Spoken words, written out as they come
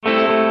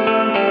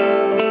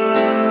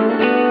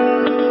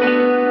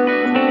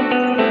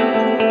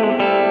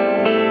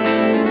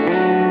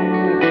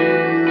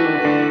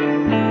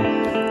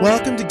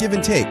Give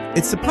and Take.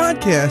 It's the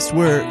podcast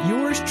where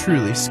yours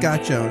truly,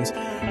 Scott Jones,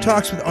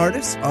 talks with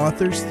artists,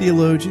 authors,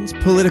 theologians,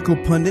 political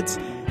pundits,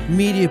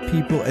 media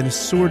people, and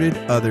assorted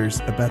others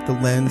about the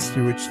lens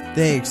through which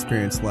they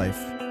experience life.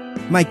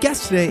 My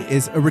guest today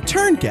is a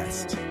return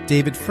guest,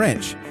 David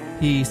French.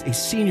 He's a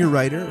senior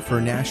writer for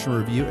National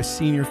Review, a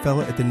senior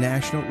fellow at the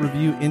National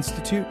Review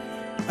Institute,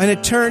 an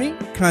attorney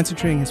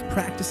concentrating his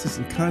practices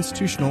in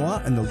constitutional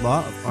law and the law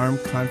of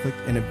armed conflict,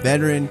 and a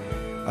veteran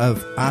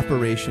of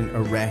Operation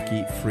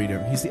Iraqi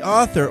Freedom. He's the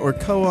author or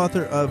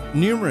co-author of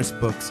numerous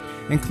books,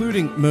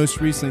 including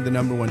most recently the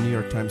 #1 New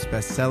York Times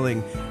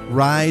best-selling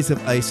Rise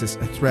of ISIS,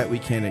 A Threat We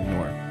Can't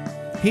Ignore.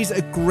 He's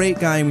a great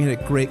guy, and we had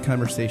a great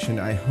conversation.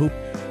 I hope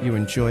you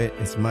enjoy it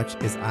as much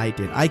as I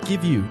did. I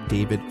give you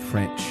David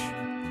French.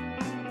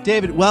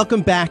 David,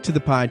 welcome back to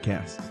the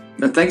podcast.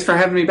 Thanks for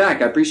having me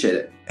back. I appreciate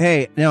it.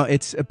 Hey, no,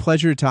 it's a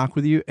pleasure to talk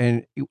with you.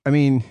 And I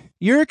mean,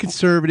 you're a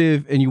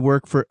conservative and you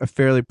work for a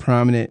fairly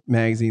prominent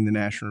magazine, the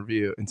National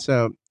Review. And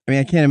so, I mean,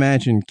 I can't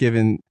imagine,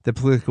 given the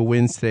political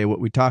winds today,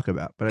 what we talk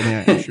about. But I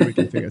mean, I'm sure we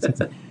can figure out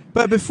something.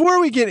 But before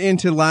we get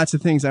into lots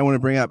of things I want to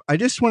bring up, I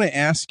just want to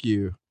ask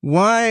you,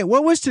 what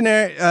was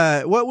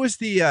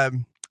the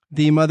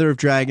Mother of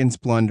Dragons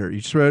blunder? You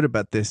just wrote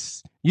about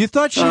this. You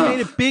thought she made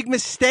a big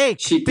mistake.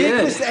 She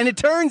did. And it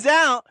turns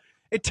out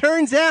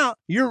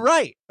you're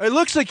right. It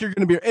looks like you're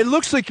going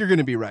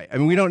to be right. I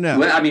mean, we don't know.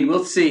 Well, I mean,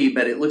 we'll see,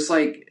 but it looks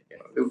like,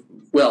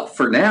 well,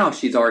 for now,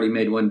 she's already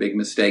made one big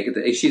mistake.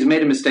 She's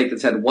made a mistake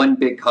that's had one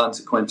big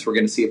consequence. We're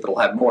going to see if it'll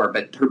have more.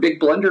 But her big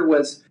blunder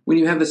was, when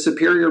you have a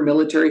superior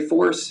military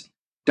force,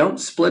 don't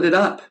split it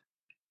up.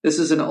 This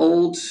is an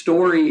old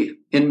story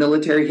in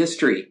military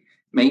history.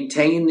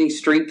 Maintain the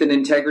strength and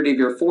integrity of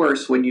your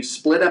force. When you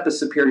split up a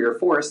superior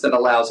force, that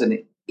allows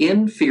an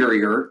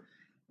inferior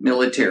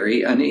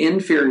military, an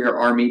inferior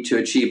army to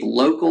achieve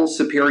local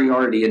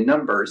superiority in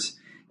numbers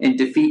and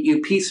defeat you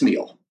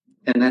piecemeal.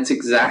 And that's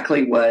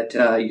exactly what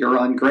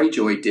Euron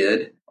Greyjoy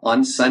did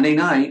on Sunday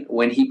night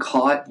when he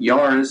caught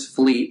Yara's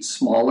fleet,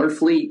 smaller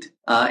fleet,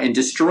 and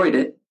destroyed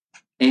it,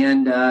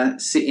 and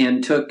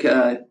took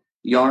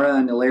Yara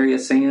and Illyria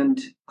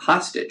Sand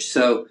hostage.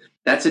 So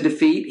that's a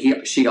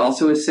defeat. She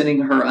also is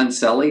sending her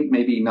Unsullied,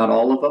 maybe not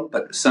all of them,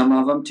 but some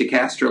of them, to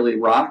Casterly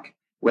Rock.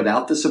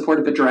 Without the support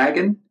of a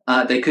dragon,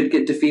 they could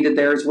get defeated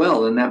there as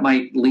well, and that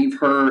might leave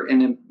her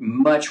in a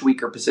much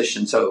weaker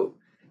position. So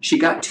she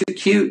got too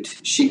cute,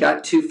 she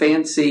got too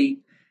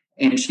fancy,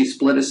 and she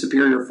split a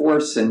superior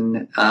force,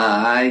 and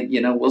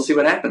we'll see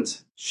what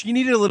happens. She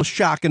needed a little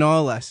shock and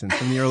awe lesson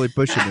from the early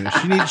Bush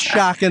administration. She needed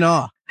shock and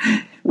awe.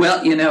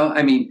 Well,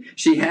 I mean,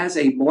 she has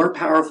a more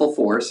powerful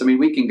force. I mean,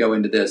 we can go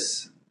into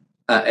this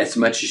as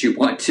much as you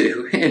want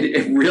to, and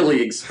it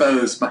really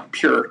exposed my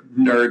pure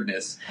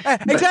nerdness.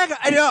 Exactly,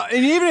 I know,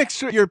 and even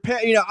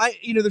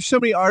there's so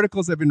many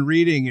articles I've been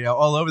reading,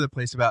 all over the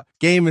place about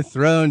Game of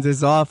Thrones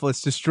is awful,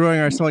 it's destroying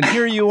our soul. And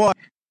here you are,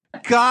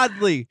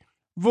 godly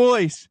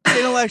voice,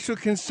 intellectual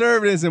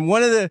conservatism,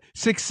 one of the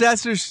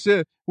successors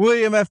to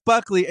William F.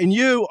 Buckley, and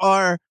you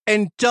are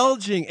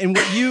indulging in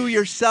what you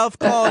yourself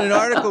call in an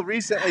article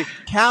recently,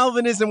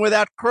 Calvinism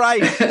without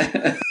Christ.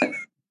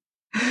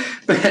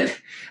 But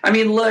I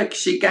mean, look,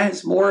 she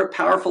has more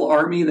powerful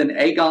army than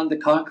Aegon the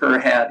Conqueror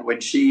had when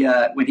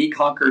he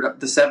conquered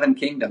the 7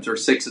 kingdoms, or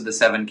 6 of the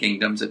 7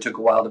 kingdoms. It took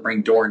a while to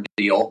bring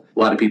Dorndale. A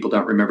lot of people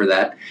don't remember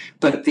that,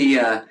 but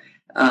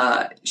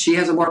she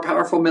has a more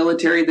powerful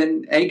military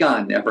than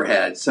Aegon ever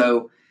had.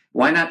 So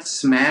why not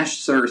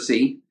smash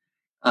Cersei?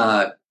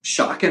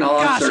 Shock and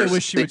awe. Gosh, Cersei. I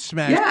wish she would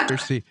smash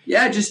Cersei.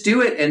 Yeah, just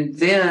do it, and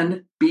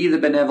then be the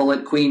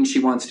benevolent queen she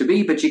wants to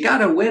be. But you got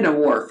to win a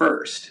war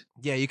first.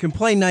 Yeah, you can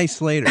play nice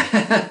later.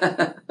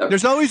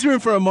 There's always room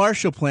for a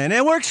Marshall Plan.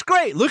 It works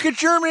great. Look at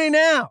Germany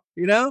now,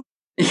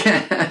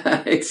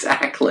 Yeah,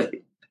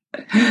 exactly.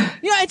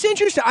 Yeah, it's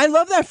interesting. I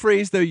love that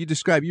phrase, though, you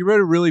described. You wrote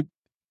a really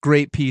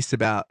great piece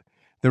about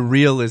the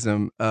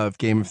realism of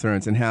Game of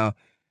Thrones and how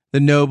the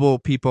noble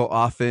people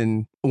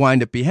often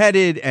wind up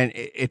beheaded, and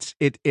it's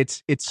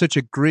such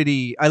a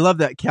gritty. I love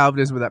that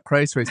Calvinism without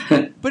Christ phrase.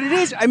 But it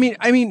is. I mean,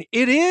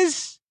 it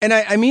is, and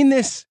I mean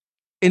this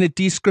in a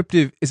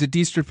descriptive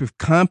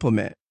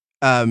compliment.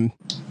 To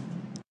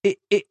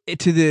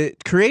the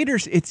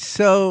creators, it's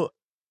so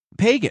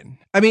pagan.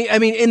 I mean,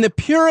 in the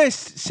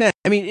purest sense.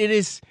 I mean, it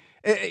is.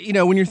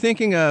 When you're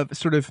thinking of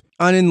sort of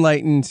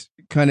unenlightened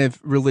kind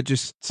of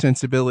religious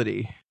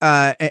sensibility,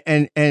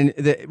 and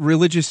the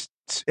religious,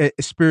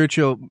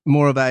 spiritual,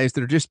 moral values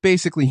that are just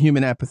basically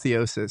human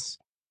apotheosis.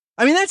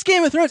 I mean, that's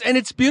Game of Thrones, and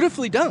it's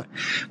beautifully done.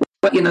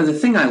 But the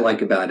thing I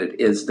like about it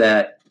is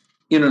that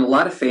in a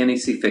lot of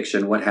fantasy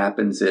fiction, what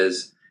happens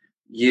is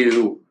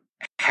you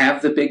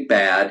have the big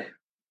bad,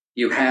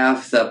 you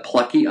have the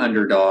plucky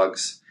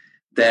underdogs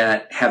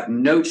that have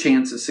no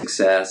chance of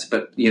success,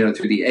 but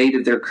through the aid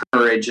of their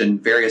courage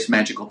and various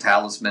magical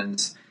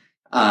talismans,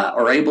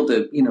 are able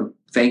to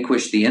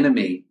vanquish the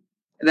enemy.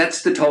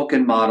 That's the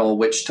Tolkien model,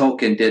 which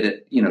Tolkien did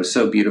it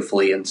so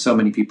beautifully, and so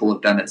many people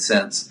have done it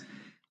since.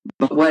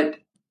 But what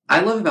I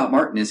love about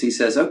Martin is he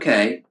says,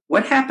 okay,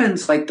 what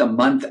happens like the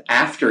month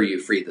after you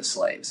free the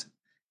slaves?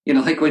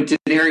 Like when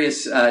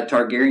Daenerys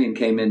Targaryen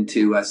came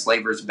into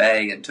Slaver's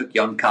Bay and took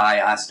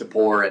Yunkai,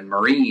 Astapor, and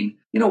Meereen,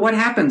 what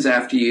happens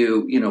after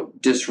you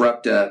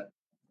disrupt a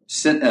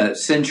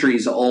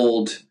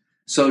centuries-old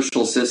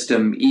social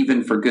system,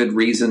 even for good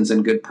reasons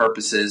and good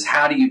purposes?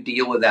 How do you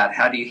deal with that?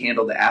 How do you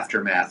handle the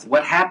aftermath?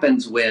 What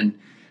happens when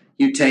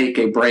you take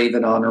a brave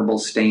and honorable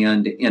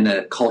stand in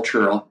a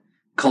culture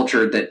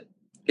that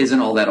isn't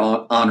all that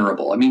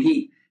honorable? I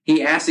mean,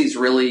 he asks these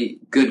really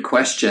good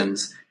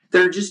questions.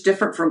 They're just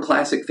different from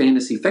classic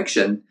fantasy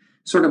fiction,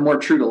 sort of more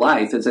true to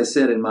life. As I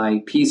said in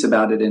my piece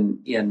about it in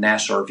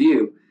National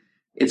Review,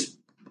 it's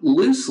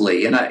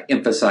loosely, and I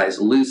emphasize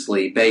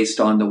loosely, based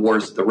on the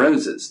Wars of the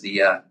Roses,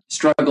 the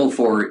struggle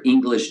for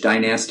English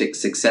dynastic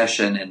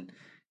succession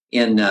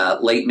in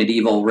late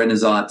medieval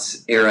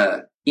Renaissance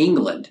era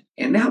England.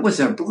 And that was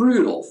a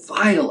brutal,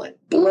 violent,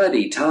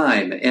 bloody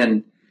time.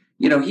 And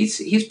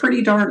he's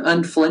pretty darn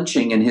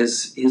unflinching in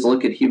his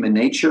look at human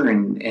nature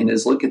and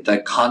his look at the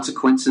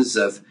consequences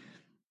of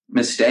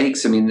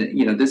mistakes. I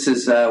mean, this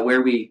is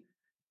where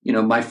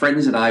my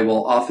friends and I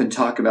will often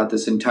talk about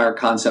this entire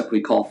concept we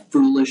call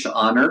foolish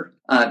honor,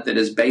 that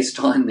is based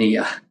on the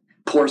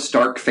poor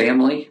Stark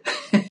family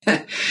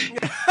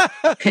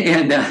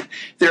and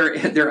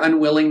their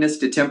unwillingness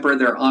to temper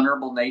their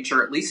honorable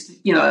nature, at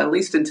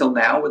least until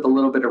now, with a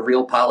little bit of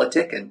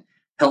realpolitik and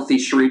healthy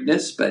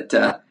shrewdness. But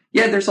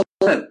there's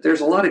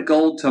a lot of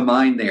gold to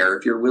mine there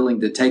if you're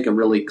willing to take a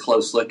really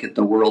close look at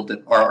the world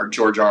that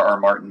George R.R.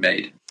 Martin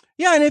made.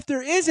 Yeah, and if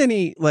there is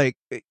any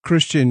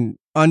Christian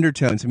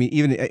undertones, I mean,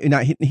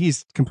 even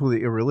he's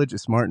completely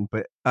irreligious, Martin,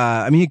 but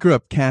he grew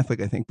up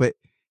Catholic, I think. But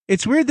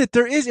it's weird that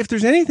if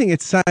there's anything,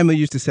 it's Simul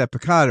Justus et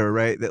Peccator,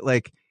 right? That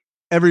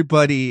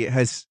everybody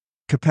has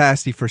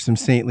capacity for some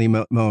saintly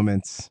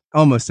moments.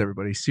 Almost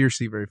everybody,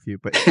 seriously, very few,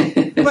 but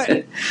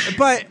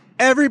but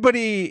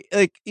everybody,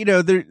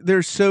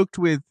 they're soaked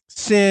with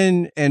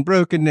sin and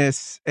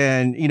brokenness,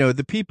 and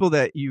the people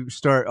that you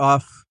start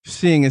off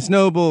seeing as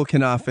noble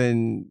can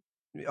often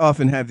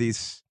have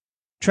these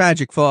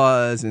tragic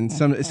flaws, and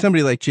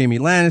somebody like Jaime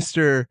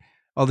Lannister,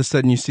 all of a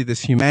sudden you see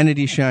this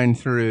humanity shine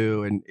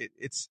through, and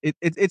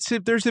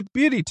there's a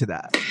beauty to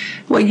that.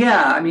 Well,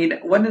 yeah, I mean,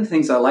 one of the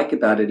things I like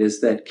about it is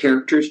that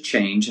characters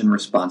change in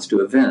response to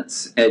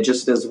events,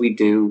 just as we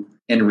do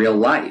in real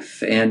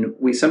life, and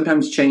we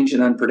sometimes change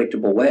in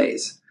unpredictable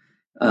ways.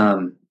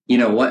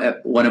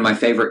 One of my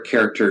favorite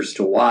characters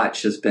to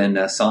watch has been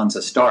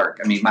Sansa Stark.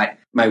 I mean,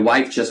 my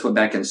wife just went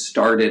back and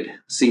started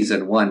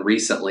season 1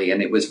 recently,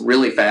 and it was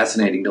really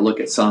fascinating to look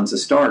at Sansa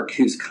Stark,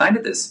 who's kind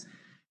of this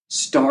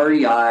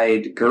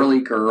starry-eyed, girly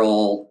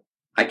girl,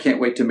 I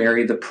can't wait to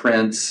marry the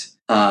prince,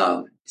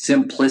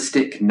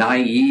 simplistic,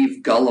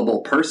 naive, gullible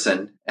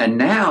person. And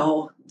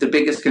now the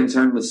biggest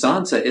concern with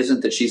Sansa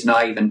isn't that she's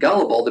naive and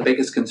gullible. The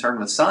biggest concern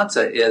with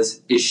Sansa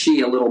is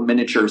she a little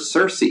miniature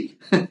Cersei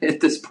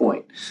at this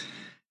point?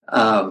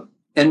 And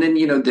then,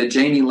 the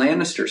Jaime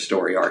Lannister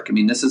story arc. I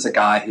mean, this is a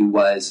guy who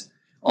was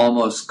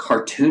almost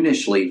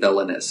cartoonishly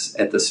villainous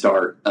at the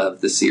start of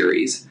the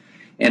series.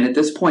 And at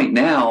this point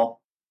now,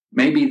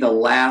 maybe the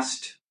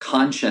last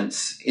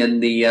conscience in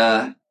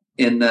the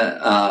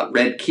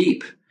Red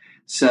Keep.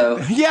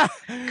 So yeah.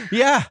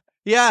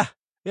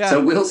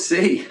 So we'll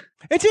see.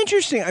 It's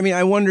interesting. I mean,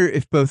 I wonder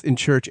if both in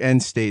church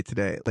and state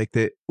today,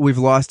 that we've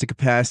lost a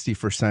capacity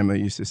for Simul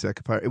Justus et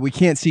Peccator. We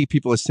can't see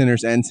people as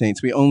sinners and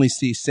saints. We only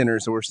see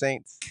sinners or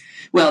saints.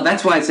 Well,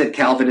 that's why I said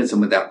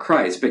Calvinism without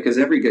Christ, because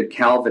every good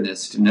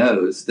Calvinist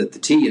knows that the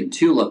T in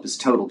tulip is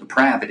total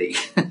depravity,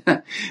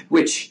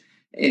 which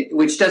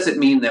doesn't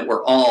mean that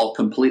we're all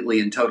completely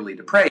and totally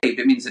depraved.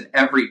 It means that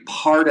every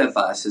part of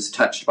us is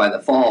touched by the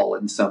fall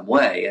in some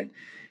way.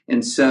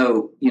 And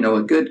so,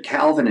 a good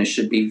Calvinist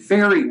should be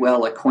very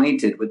well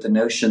acquainted with the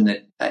notion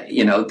that,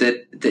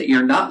 that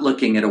you're not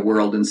looking at a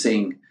world and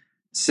seeing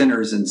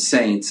sinners and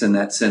saints in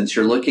that sense.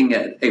 You're looking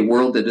at a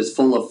world that is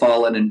full of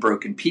fallen and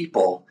broken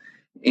people,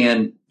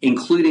 and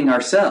including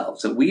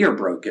ourselves, that we are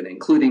broken,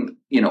 including,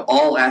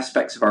 all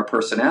aspects of our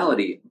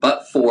personality,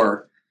 but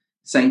for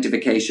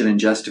sanctification and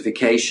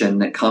justification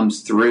that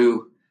comes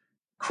through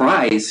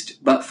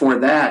Christ. But for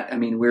that, I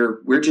mean,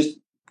 we're just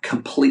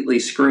completely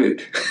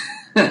screwed.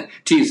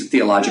 To use a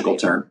theological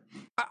term.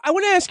 I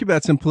want to ask you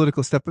about some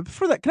political stuff, but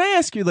before that, can I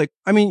ask you,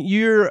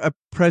 you're a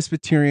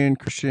Presbyterian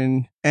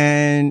Christian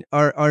and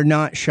are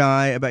not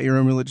shy about your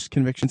own religious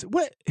convictions.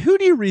 Who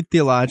do you read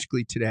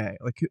theologically today?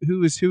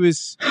 Who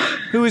is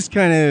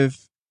kind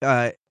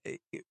of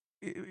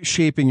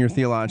shaping your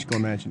theological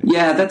imagination?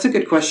 Yeah, that's a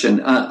good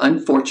question.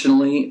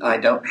 Unfortunately, I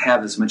don't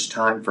have as much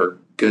time for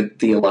good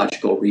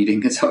theological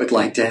reading as I would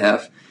like to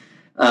have.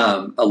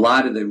 A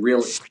lot of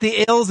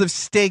the ills of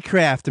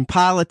statecraft and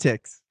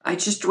politics. I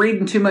just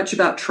reading too much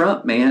about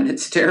Trump, man.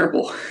 It's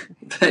terrible.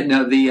 But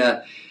no,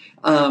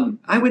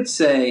 I would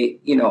say,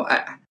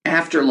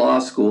 after law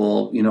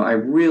school, I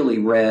really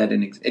read,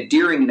 and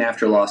during and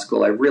after law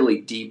school, I really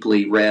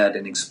deeply read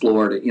and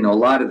explored, a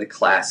lot of the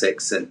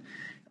classics, and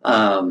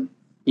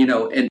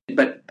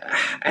but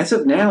as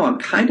of now, I'm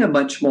kind of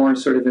much more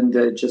sort of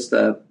into just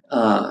the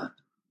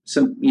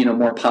some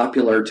more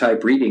popular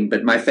type reading.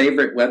 But my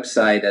favorite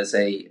website as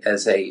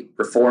a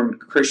Reformed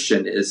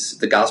Christian is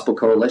the Gospel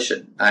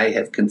Coalition. I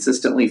have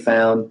consistently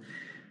found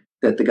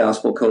that the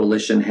Gospel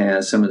Coalition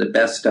has some of the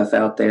best stuff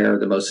out there,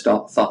 the most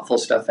thoughtful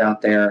stuff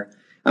out there.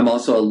 I'm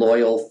also a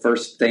loyal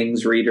First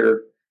Things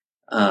reader.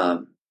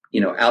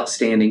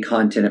 Outstanding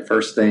content at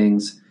First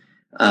Things.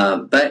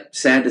 But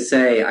sad to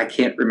say, I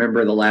can't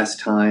remember the last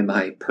time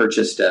I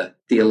purchased a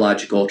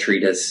theological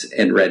treatise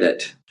and read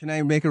it. Can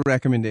I make a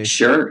recommendation?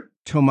 Sure.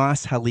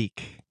 Tomas Halik.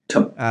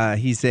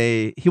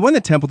 He won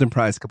the Templeton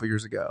Prize a couple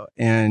years ago,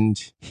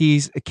 and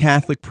he's a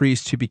Catholic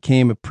priest who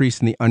became a priest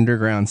in the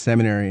underground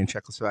seminary in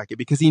Czechoslovakia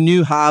because he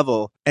knew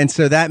Havel. And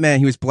so that meant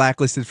he was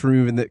blacklisted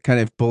from even the kind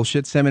of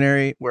bullshit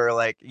seminary where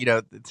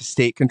it's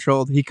state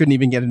controlled. He couldn't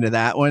even get into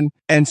that one.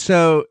 And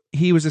so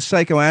he was a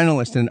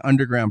psychoanalyst and an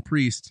underground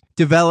priest,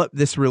 developed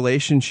this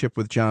relationship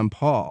with John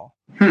Paul,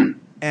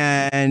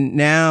 and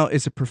now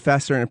is a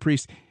professor and a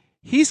priest.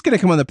 He's going to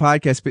come on the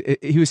podcast, but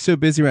he was so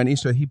busy around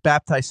Easter. He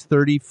baptized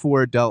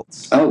 34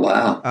 adults. Oh,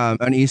 wow.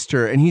 On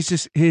Easter. And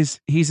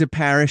he's a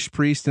parish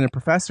priest and a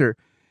professor.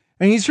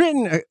 And he's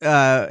written,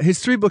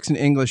 his 3 books in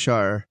English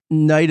are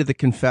Night of the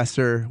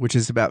Confessor, which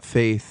is about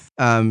faith.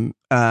 There's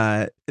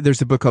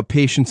a book called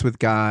Patience with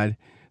God,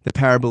 the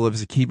parable of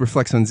Zacchaeus,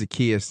 reflects on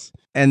Zacchaeus.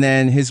 And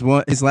then his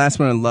last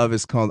one on love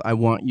is called I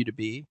Want You to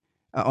Be,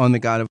 on the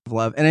God of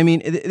love. And I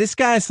mean, this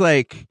guy's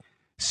like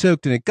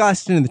soaked in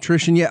Augustine and the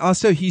tradition, yet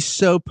also he's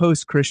so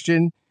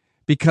post-Christian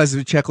because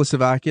of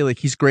Czechoslovakia. Like,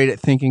 he's great at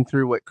thinking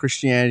through what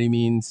Christianity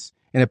means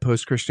in a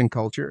post-Christian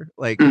culture.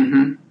 Like,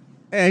 and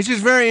it's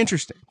just very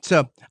interesting.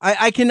 So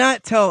I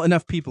cannot tell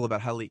enough people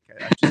about Halik.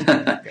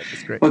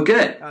 It's great. Well,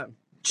 good.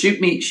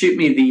 Shoot me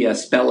the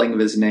spelling of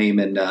his name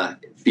and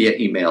via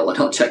email, and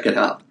I'll check it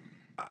out.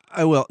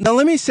 I will. Now,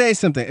 let me say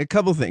something. A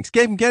couple things.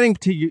 Getting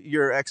to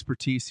your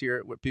expertise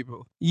here,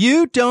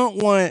 you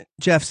don't want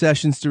Jeff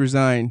Sessions to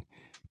resign,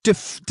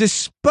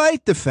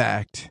 despite the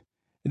fact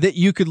that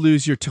you could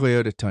lose your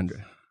Toyota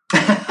Tundra.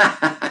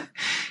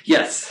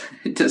 Yes,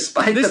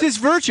 despite this is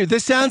virtue.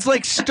 This sounds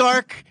like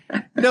stark,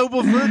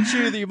 noble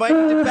virtue that you might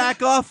need to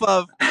back off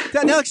of.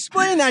 Now,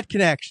 explain that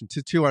connection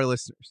to our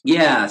listeners.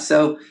 Yeah,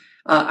 so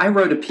I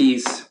wrote a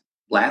piece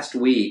last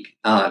week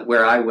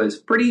where I was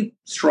pretty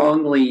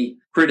strongly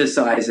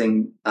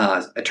criticizing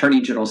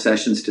Attorney General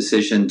Sessions'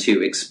 decision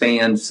to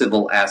expand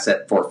civil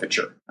asset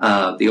forfeiture.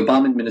 The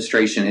Obama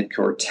administration had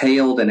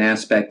curtailed an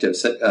aspect of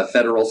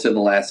federal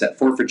civil asset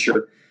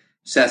forfeiture.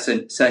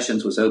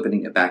 Sessions was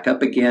opening it back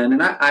up again.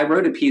 And I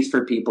wrote a piece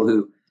for people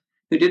who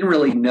didn't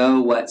really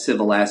know what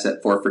civil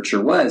asset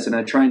forfeiture was. And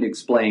I'm trying to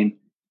explain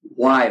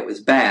why it was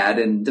bad.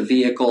 And the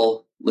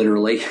vehicle,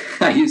 literally,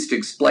 I used to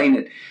explain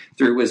it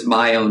through was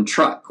my own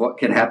truck. What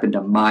could happen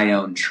to my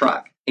own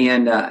truck?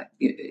 And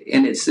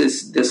it's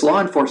this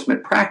law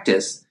enforcement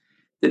practice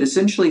that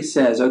essentially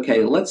says,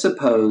 okay, let's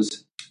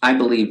suppose I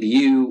believe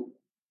you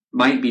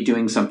might be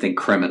doing something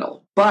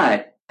criminal,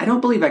 but I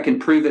don't believe I can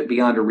prove it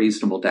beyond a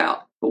reasonable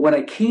doubt. But what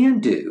I can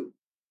do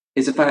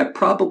is, if I have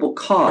probable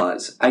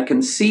cause, I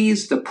can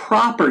seize the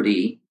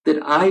property that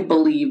I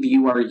believe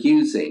you are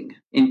using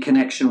in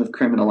connection with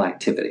criminal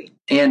activity.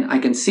 And I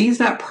can seize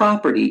that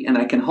property and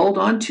I can hold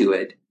on to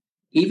it,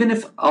 even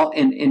if,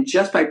 and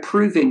just by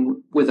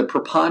proving with a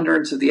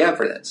preponderance of the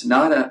evidence,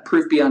 not a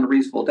proof beyond a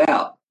reasonable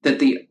doubt, that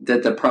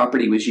the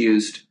property was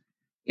used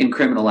in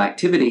criminal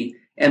activity.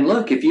 And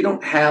look, if you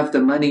don't have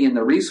the money and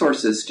the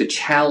resources to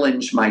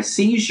challenge my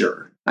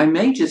seizure, I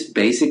may just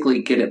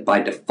basically get it by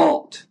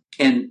default.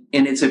 And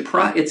it's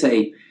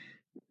a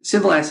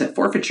civil asset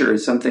forfeiture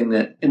is something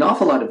that an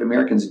awful lot of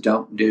Americans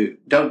don't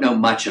know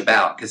much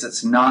about, because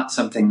it's not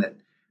something that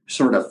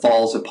sort of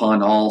falls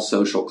upon all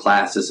social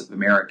classes of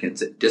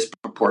Americans. It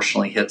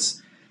disproportionately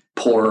hits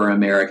poorer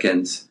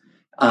Americans.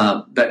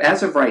 But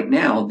as of right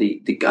now,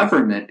 the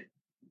government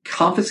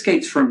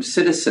confiscates from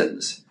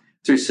citizens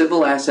through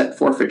civil asset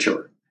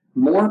forfeiture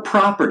more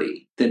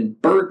property than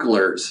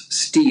burglars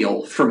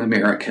steal from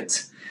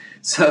Americans.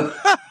 So,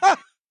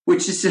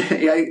 which is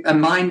a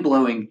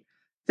mind-blowing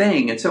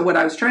thing. And so what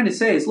I was trying to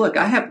say is, look,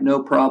 I have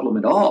no problem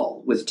at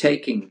all with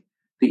taking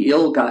the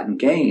ill-gotten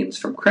gains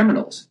from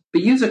criminals,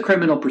 but use a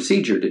criminal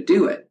procedure to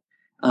do it.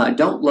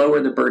 Don't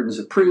lower the burdens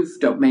of proof.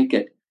 Don't make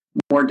it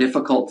more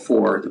difficult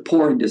for the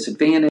poor and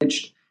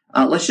disadvantaged.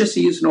 Let's just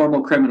use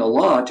normal criminal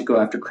law to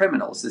go after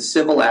criminals. The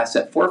civil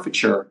asset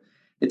forfeiture,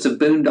 it's a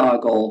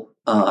boondoggle.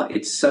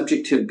 It's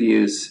subject to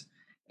abuse.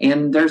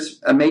 And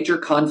there's a major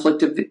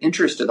conflict of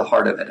interest at the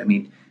heart of it. I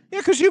mean, yeah,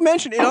 because you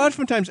mentioned it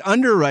oftentimes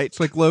underwrites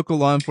like local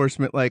law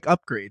enforcement, like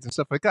upgrades and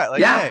stuff like that.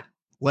 Like, hey,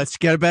 let's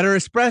get a better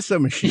espresso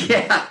machine.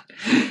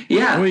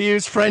 Yeah. We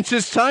use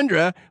French's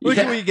Tundra. We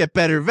get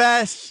better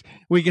vests.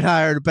 We can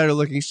hire a better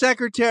looking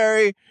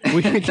secretary.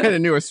 We can get a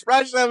new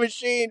espresso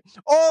machine.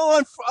 All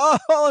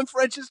on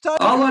French's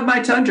Tundra. All on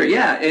my Tundra.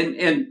 Yeah.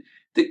 And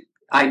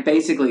I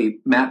basically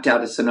mapped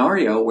out a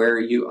scenario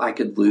where I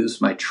could lose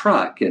my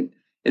truck, and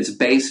it's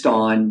based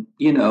on,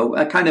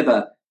 a kind of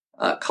a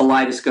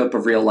kaleidoscope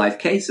of real life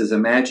cases.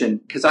 Imagine,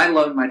 because I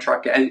loan my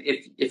truck.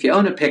 If you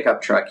own a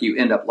pickup truck, you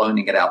end up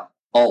loaning it out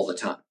all the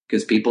time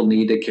because people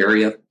need to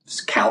carry a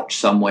couch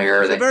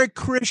somewhere. It's a very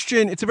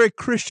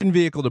Christian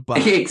vehicle to buy.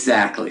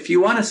 Exactly. If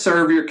you want to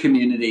serve your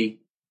community,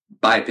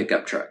 buy a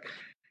pickup truck.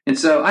 And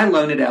so I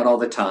loan it out all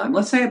the time.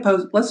 Let's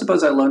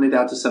suppose I loan it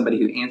out to somebody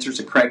who answers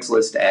a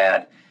Craigslist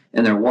ad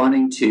and they're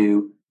wanting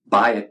to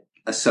buy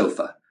a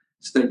sofa.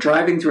 So they're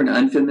driving through an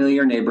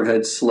unfamiliar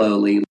neighborhood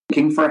slowly,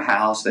 looking for a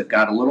house. They've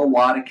got a little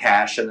wad of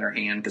cash in their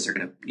hand because they're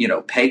going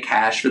to, pay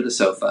cash for the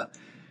sofa.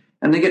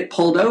 And they get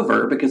pulled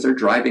over because they're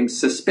driving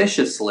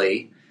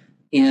suspiciously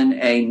in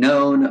a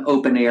known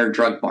open-air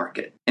drug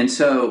market. And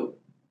so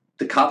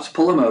the cops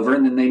pull them over,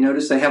 and then they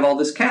notice they have all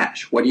this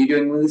cash. What are you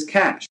doing with this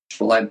cash?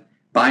 Well, I'm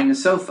buying a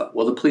sofa.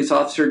 Well, the police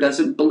officer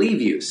doesn't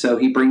believe you, so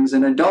he brings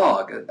in a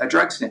dog, a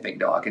drug-sniffing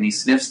dog, and he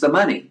sniffs the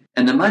money.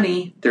 And the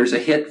money, there's a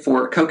hit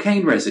for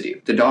cocaine residue.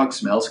 The dog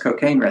smells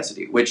cocaine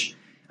residue, which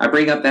I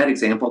bring up that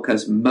example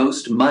because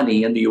most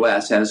money in the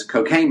U.S. has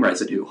cocaine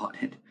residue on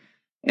it.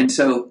 And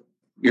so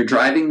you're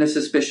driving the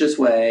suspicious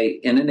way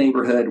in a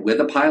neighborhood with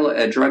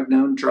a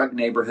known drug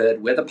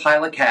neighborhood with a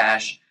pile of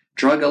cash,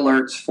 drug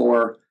alerts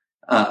for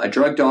a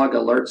drug dog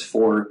alerts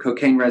for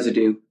cocaine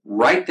residue.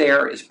 Right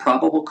there is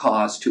probable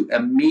cause to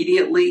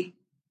immediately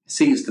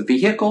seize the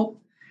vehicle,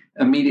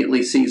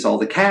 immediately seize all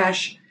the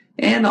cash,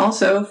 and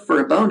also, for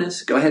a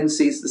bonus, go ahead and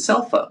seize the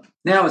cell phone.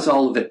 Now, as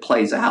all of it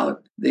plays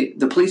out,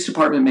 the police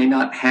department may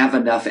not have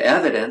enough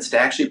evidence to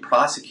actually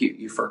prosecute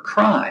you for a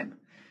crime,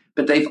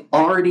 but they've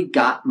already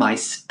got my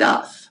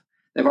stuff.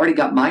 They've already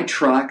got my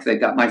truck. They've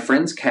got my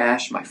friend's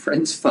cash, my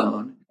friend's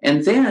phone.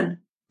 And then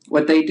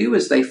what they do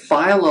is they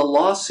file a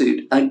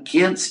lawsuit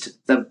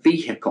against the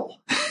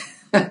vehicle.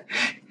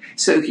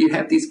 So you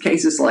have these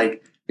cases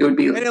like it would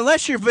be. And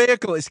unless your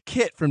vehicle is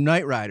Kit from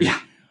Knight Rider,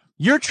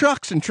 your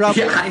truck's in trouble.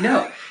 Yeah, I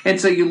know. And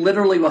so you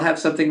literally will have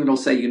something that will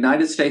say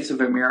United States of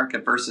America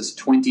versus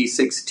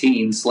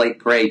 2016 slate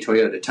gray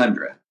Toyota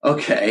Tundra.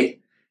 Okay.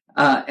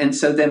 And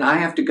so then I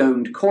have to go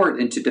into court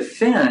and to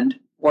defend,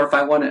 or if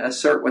I want to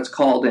assert what's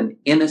called an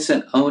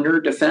innocent owner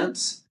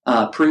defense,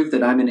 prove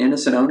that I'm an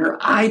innocent owner,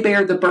 I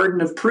bear the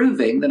burden of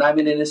proving that I'm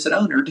an innocent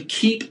owner to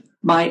keep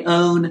my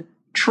own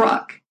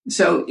truck.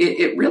 So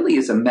it really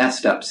is a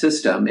messed up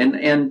system.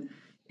 And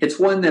it's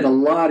one that a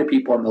lot of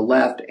people on the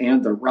left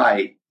and the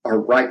right are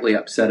rightly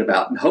upset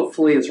about. And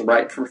hopefully it's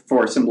right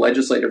for some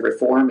legislative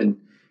reform.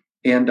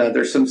 And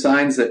there's some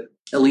signs that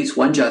at least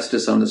one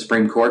justice on the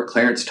Supreme Court,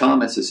 Clarence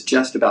Thomas, is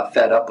just about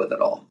fed up with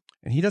it all.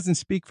 And he doesn't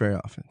speak very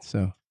often.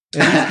 So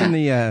at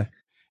least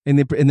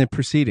in the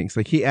proceedings,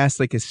 like he asked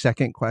like his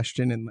second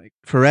question in like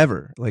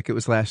forever, like it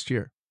was last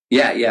year.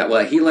 Yeah.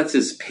 Well, he lets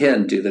his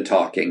pen do the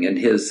talking, and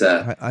his.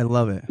 I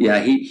love it. Yeah,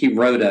 he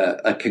wrote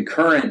a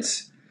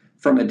concurrence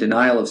from a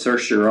denial of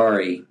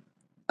certiorari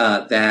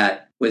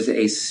that was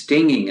a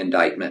stinging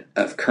indictment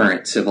of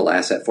current civil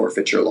asset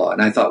forfeiture law,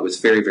 and I thought was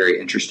very, very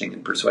interesting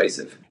and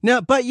persuasive.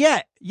 No, but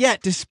yet,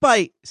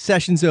 despite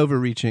Sessions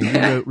overreaching, you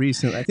wrote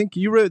recently. I think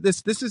you wrote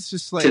this. This is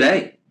just like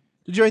today.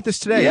 Did you write this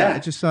today? Yeah, I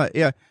just saw it.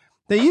 Yeah.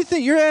 Now you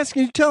think you're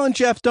telling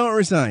Jeff, don't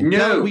resign.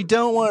 No, we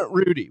don't want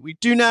Rudy. We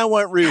do not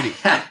want Rudy.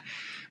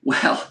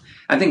 Well,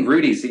 I think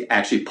Rudy's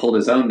actually pulled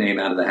his own name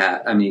out of the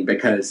hat. I mean,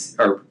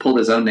 or pulled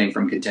his own name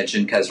from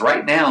contention, because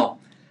right now,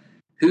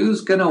 who's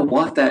going to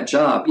want that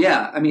job?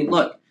 Yeah, I mean,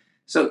 look,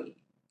 so...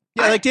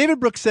 Yeah, like David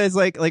Brooks says,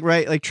 like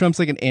Trump's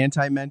like an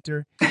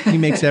anti-mentor. He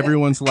makes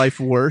everyone's life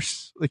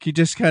worse. Like he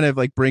just kind of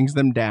like brings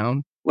them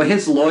down. Well,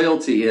 his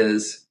loyalty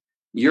is,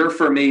 you're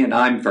for me and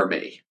I'm for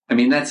me. I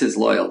mean, that's his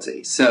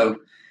loyalty. So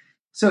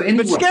anyway.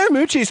 But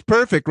Scaramucci's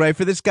perfect, right,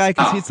 for this guy,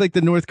 because he's like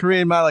the North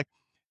Korean model. Like,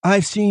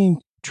 I've seen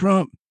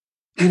Trump,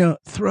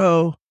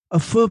 throw a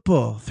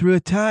football through a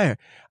tire.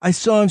 I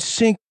saw him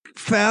sink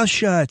foul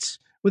shots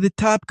with a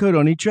top coat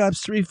on. He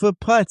drops 3-foot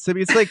putts. I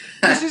mean, it's like,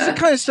 this is the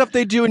kind of stuff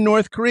they do in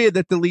North Korea,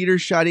 that the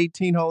leaders shot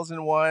 18 holes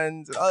in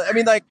ones. I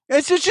mean, like,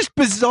 it's just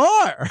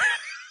bizarre.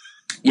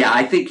 Yeah,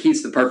 I think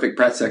he's the perfect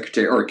press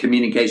secretary or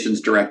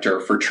communications director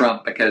for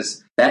Trump,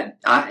 because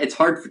it's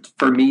hard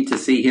for me to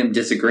see him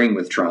disagreeing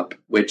with Trump,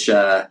 which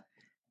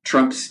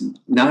Trump's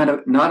not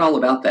all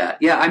about that.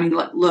 Yeah, I mean,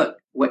 look,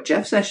 what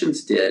Jeff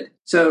Sessions did.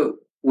 So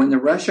when the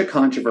Russia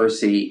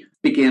controversy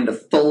began to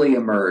fully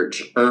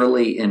emerge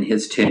early in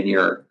his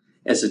tenure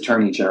as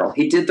Attorney General,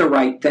 he did the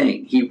right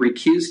thing. He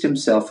recused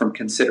himself from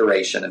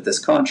consideration of this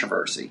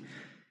controversy,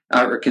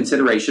 or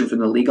consideration from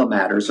the legal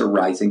matters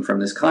arising from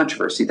this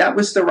controversy. That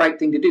was the right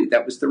thing to do.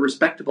 That was the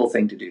respectable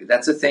thing to do.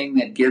 That's a thing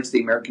that gives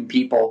the American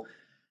people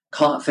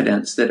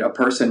confidence that a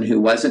person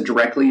who wasn't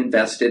directly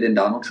invested in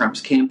Donald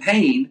Trump's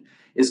campaign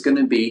is going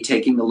to be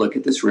taking a look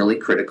at this really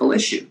critical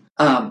issue.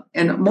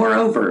 And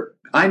moreover,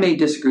 I may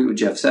disagree with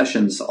Jeff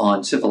Sessions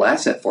on civil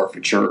asset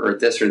forfeiture or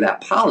this or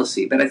that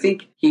policy, but I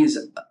think he's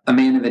a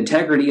man of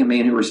integrity, a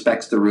man who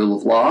respects the rule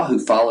of law, who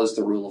follows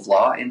the rule of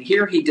law. And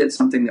here he did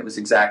something that was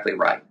exactly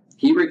right.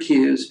 He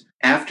recused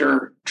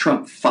after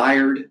Trump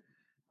fired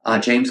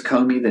James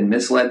Comey, then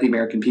misled the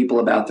American people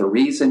about the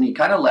reason. He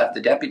kind of left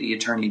the deputy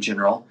attorney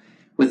general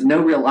with no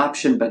real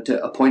option but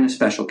to appoint a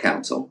special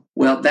counsel.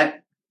 Well,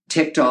 that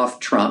ticked off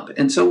Trump.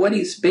 And so what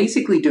he's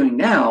basically doing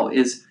now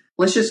is,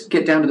 let's just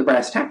get down to the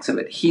brass tacks of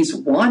it. He's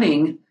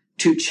wanting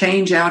to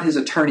change out his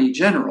attorney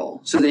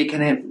general so that he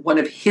can have one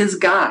of his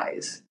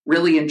guys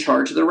really in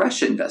charge of the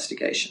Russia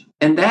investigation.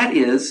 And that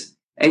is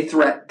a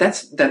threat.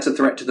 That's a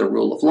threat to the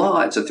rule of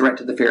law. It's a threat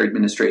to the fair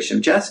administration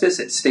of justice.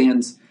 It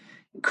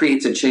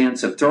creates a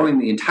chance of throwing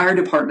the entire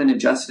Department of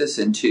Justice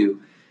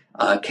into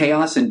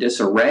chaos and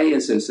disarray,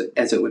 as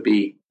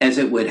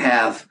it would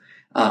have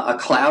a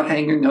cloud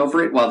hanging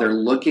over it while they're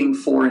looking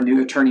for a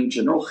new attorney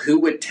general. Who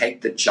would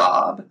take the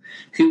job?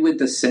 Who would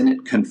the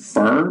Senate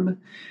confirm?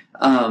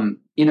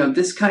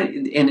 This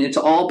kind, and it's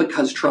all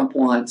because Trump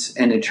wants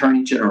an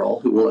attorney general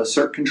who will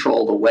assert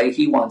control the way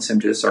he wants him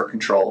to assert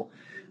control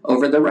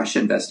over the Russia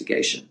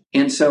investigation.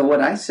 And so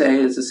what I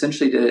say is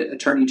essentially to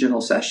Attorney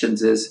General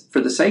Sessions is, for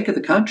the sake of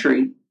the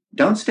country,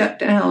 don't step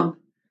down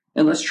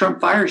unless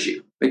Trump fires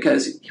you.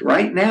 Because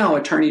right now,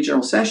 Attorney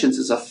General Sessions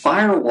is a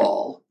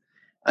firewall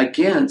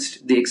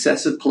against the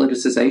excessive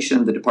politicization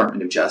of the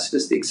Department of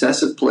Justice, the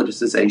excessive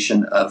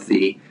politicization of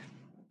the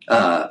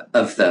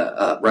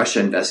Russia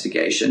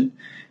investigation.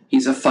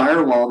 He's a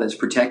firewall that's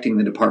protecting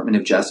the Department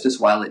of Justice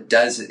while it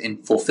does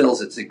and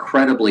fulfills its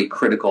incredibly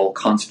critical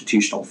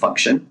constitutional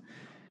function.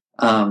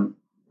 And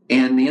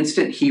the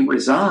instant he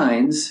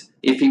resigns,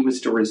 if he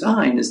was to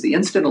resign, is the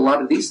instant a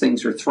lot of these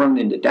things are thrown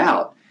into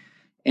doubt.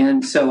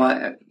 And so,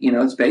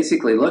 it's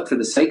basically, look, for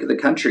the sake of the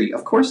country,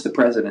 of course the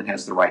president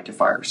has the right to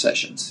fire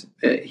Sessions.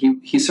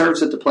 He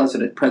serves at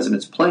the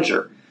president's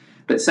pleasure.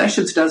 But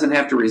Sessions doesn't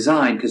have to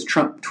resign because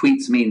Trump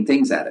tweets mean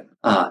things at him.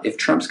 If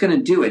Trump's going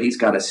to do it, he's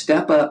got to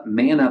step up,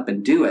 man up,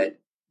 and do it,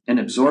 and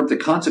absorb the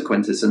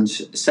consequences. And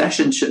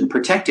Sessions shouldn't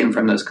protect him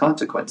from those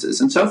consequences.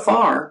 And so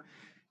far,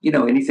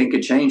 anything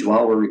could change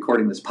while we're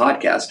recording this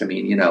podcast. I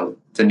mean,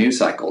 the news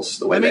cycles,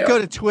 the way they are. Let me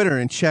go to Twitter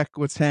and check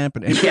what's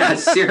happening. Yeah,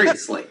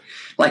 seriously.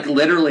 Like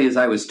literally as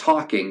I was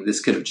talking,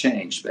 this could have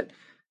changed. But,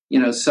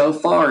 so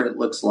far it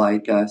looks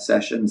like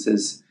Sessions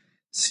is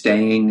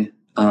staying,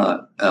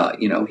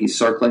 he's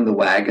circling the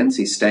wagons.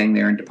 He's staying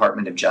there in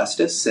Department of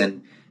Justice.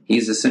 And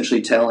he's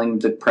essentially telling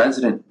the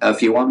president,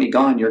 if you want me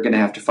gone, you're going to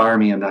have to fire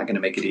me. I'm not going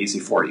to make it easy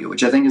for you,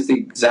 which I think is the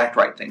exact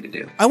right thing to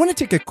do. I want to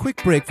take a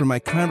quick break from my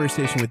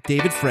conversation with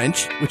David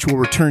French, which we'll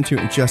return to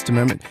in just a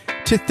moment,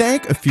 to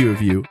thank a few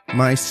of you,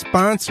 my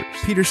sponsors,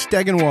 Peter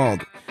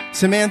Stegenwald,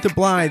 Samantha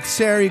Blythe,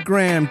 Sari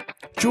Graham,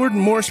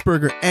 Jordan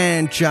Morsberger,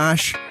 and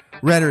Josh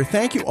Redder.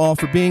 Thank you all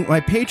for being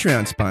my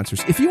Patreon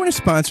sponsors. If you want to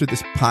sponsor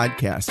this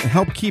podcast and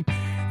help keep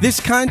this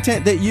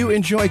content that you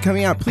enjoy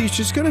coming out, please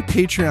just go to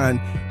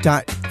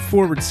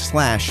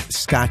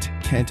patreon.com/Scott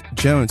Kent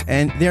Jones.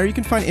 And there you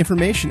can find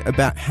information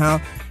about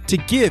how to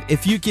give.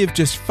 If you give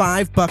just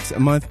 $5 a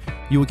month,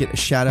 you will get a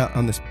shout out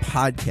on this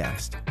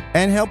podcast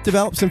and help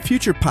develop some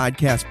future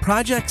podcast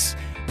projects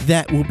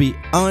that will be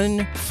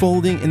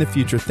unfolding in the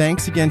future.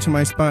 Thanks again to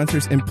my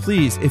sponsors. And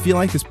please, if you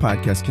like this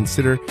podcast,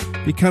 consider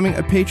becoming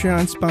a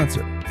Patreon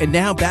sponsor. And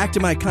now back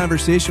to my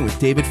conversation with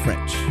David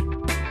French.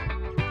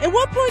 At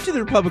what point did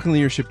the Republican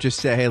leadership just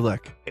say, hey,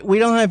 look, we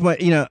don't have much,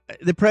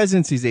 the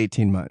presidency's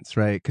 18 months,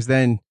 right? Because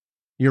then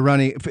you're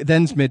running,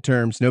 then's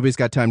midterms, nobody's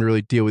got time to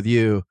really deal with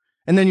you.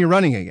 And then you're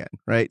running again,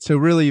 right? So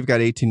really, you've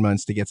got 18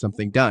 months to get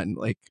something done.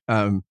 Like,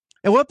 at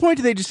what point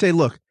do they just say,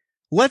 look,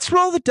 let's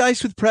roll the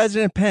dice with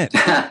President Pence?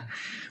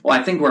 Well,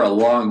 I think we're a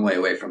long way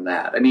away from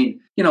that. I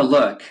mean,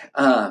 look,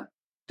 the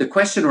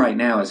question right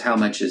now is how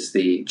much is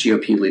the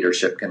GOP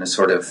leadership going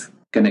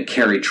to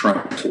carry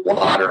Trump to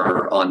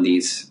water on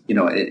these,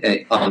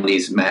 on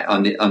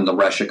the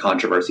Russia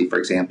controversy, for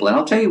example. And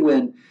I'll tell you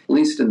when, at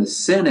least in the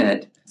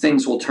Senate,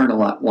 things will turn a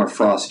lot more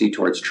frosty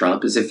towards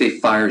Trump is if he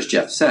fires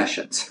Jeff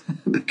Sessions.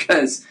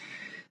 Because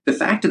the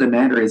fact of the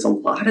matter is a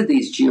lot of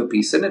these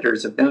GOP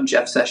senators have known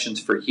Jeff Sessions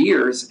for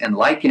years and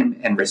like him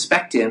and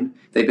respect him.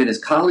 They've been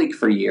his colleague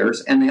for years.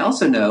 And they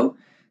also know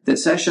that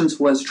Sessions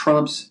was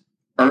Trump's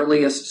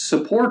earliest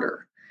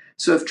supporter.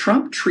 So if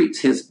Trump treats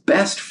his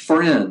best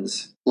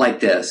friends like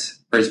this,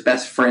 or his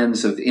best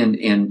friends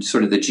in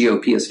sort of the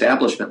GOP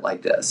establishment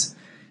like this,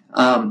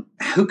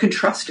 who can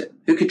trust him?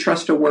 Who could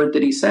trust a word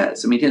that he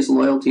says? I mean, his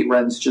loyalty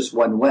runs just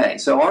one way.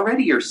 So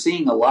already you're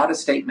seeing a lot of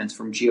statements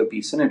from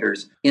GOP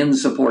senators in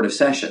support of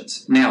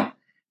Sessions. Now,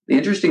 the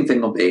interesting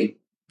thing will be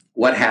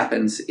what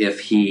happens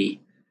if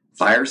he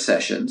fires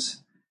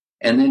Sessions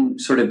and then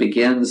sort of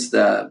begins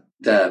the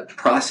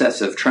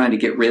process of trying to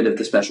get rid of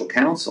the special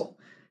counsel.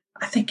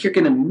 I think you're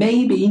going to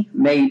maybe,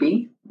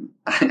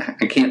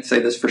 I can't say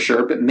this for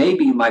sure, but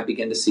maybe you might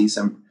begin to see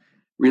some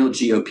real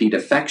GOP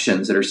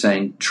defections that are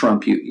saying,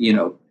 Trump,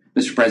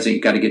 Mr. President,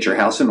 you've got to get your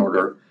house in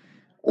order,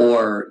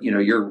 or,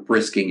 you're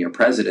risking your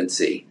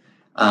presidency.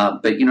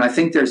 But, I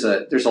think there's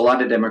a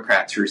lot of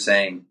Democrats who are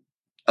saying,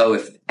 oh,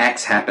 if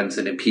X happens,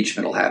 then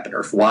impeachment will happen, or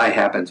if Y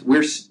happens.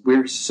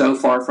 We're so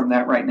far from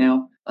that right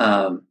now.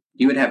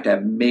 You would have to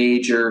have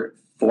major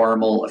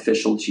formal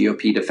official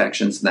GOP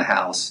defections in the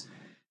House,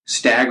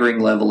 staggering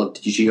level of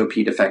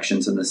GOP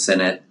defections in the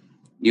Senate.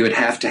 You would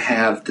have to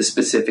have the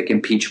specific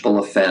impeachable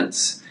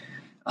offense.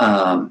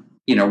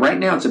 Right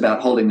now it's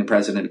about holding the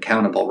president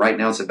accountable. Right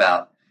now it's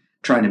about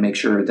trying to make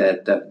sure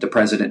that the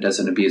president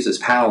doesn't abuse his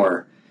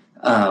power.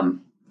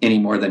 any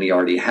more than he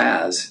already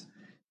has.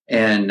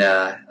 And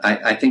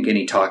I think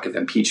any talk of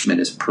impeachment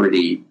is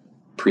pretty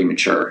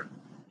premature.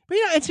 But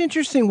it's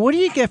interesting. What do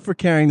you get for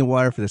carrying the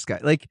water for this guy?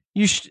 Like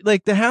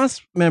like the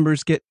House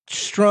members get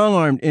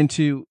strong-armed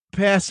into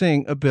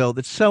passing a bill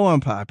that's so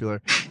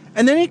unpopular,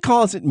 and then he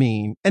calls it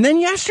mean. And then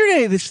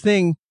yesterday, this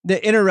thing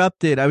that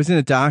interrupted. I was in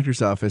a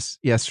doctor's office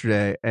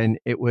yesterday, and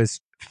it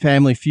was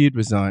Family Feud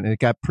was on, and it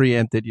got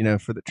preempted,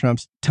 for the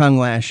Trump's tongue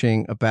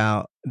lashing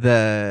about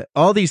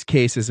all these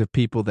cases of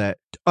people that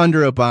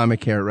under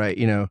Obamacare, right?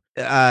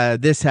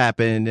 This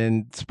happened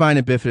and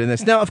spina bifida and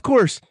this. Now, of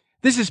course,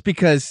 this is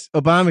because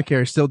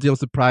Obamacare still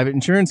deals with private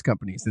insurance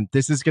companies, and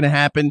this is going to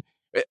happen.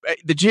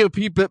 The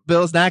GOP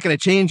bill is not going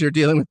to change. They're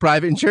dealing with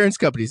private insurance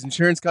companies.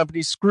 Insurance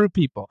companies screw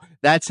people.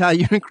 That's how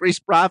you increase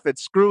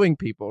profits, screwing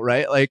people,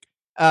 right?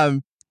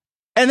 And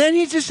then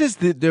he just says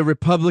the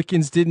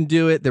Republicans didn't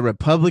do it. The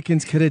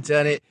Republicans could have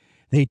done it.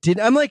 They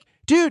didn't. I'm like,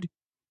 dude,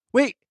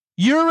 wait,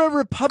 you're a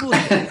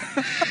Republican.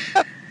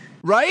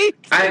 Right?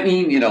 I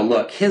mean,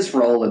 look, his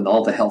role in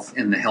all the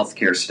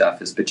healthcare stuff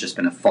has just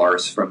been a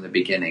farce from the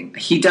beginning.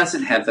 He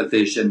doesn't have a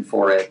vision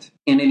for it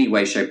in any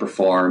way, shape, or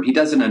form. He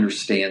doesn't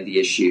understand the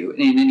issue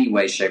in any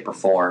way, shape, or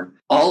form.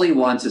 All he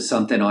wants is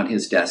something on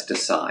his desk to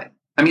sign.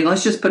 I mean,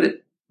 let's just put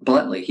it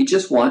bluntly. He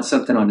just wants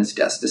something on his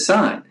desk to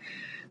sign.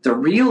 The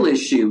real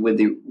issue with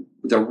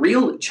the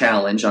real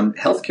challenge on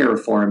healthcare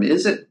reform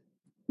isn't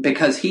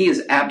because he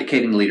is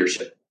abdicating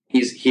leadership.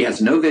 He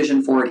has no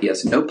vision for it. He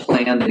has no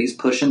plan that he's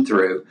pushing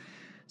through.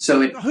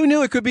 So who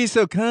knew it could be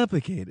so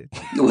complicated?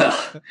 Well,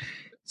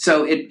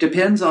 so it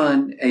depends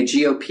on a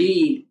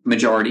GOP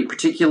majority,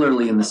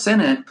 particularly in the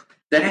Senate,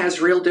 that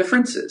has real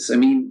differences. I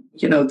mean,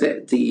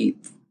 a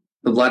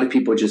lot of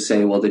people just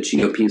say, well, the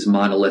GOP is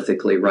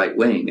monolithically right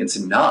wing. It's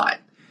not.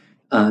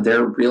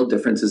 There are real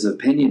differences of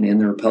opinion in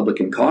the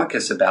Republican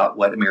caucus about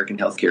what American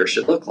healthcare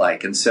should look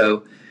like. And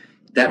so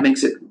that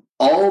makes it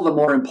all the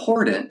more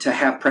important to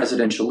have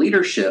presidential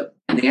leadership.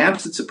 In the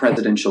absence of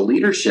presidential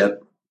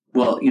leadership,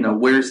 well,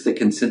 where's the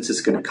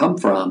consensus going to come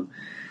from?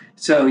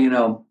 So,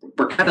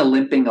 we're kind of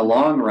limping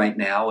along right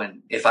now.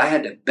 And if I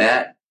had to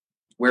bet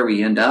where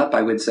we end up,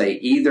 I would say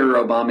either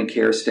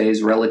Obamacare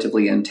stays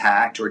relatively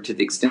intact, or to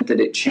the extent that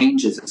it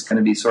changes, it's going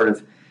to be sort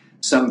of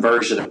some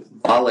version of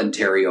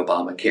voluntary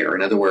Obamacare.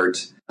 In other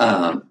words,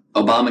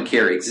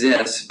 Obamacare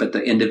exists, but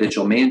the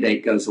individual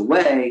mandate goes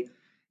away,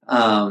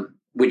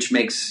 which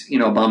makes,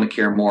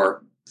 Obamacare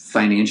more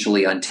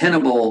financially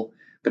untenable,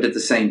 but at the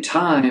same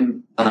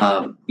time,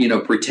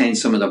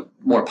 retains some of the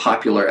more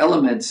popular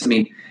elements. I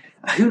mean,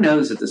 who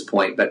knows at this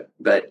point,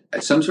 but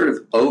some sort of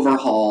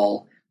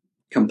overhaul,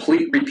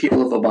 complete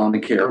repeal of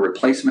Obamacare,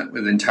 replacement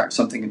with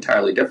something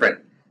entirely different.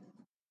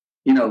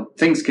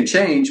 Things can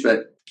change,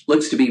 but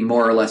looks to be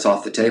more or less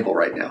off the table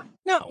right now.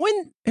 Now,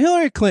 when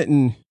Hillary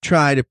Clinton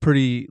tried a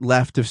pretty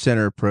left of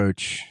center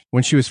approach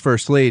when she was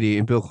first lady,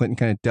 and Bill Clinton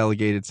kind of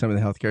delegated some of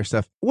the healthcare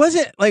stuff, was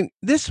it like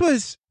this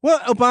was,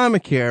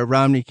 Obamacare,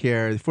 Romney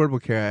Care, the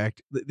Affordable Care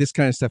Act, this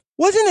kind of stuff?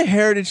 Wasn't the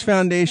Heritage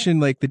Foundation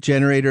like the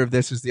generator of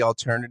this as the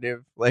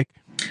alternative? Like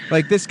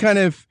this kind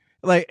of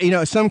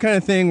some kind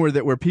of thing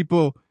where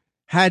people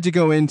had to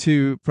go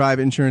into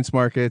private insurance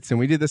markets, and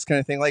we did this kind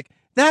of thing. Like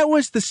that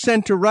was the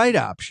center right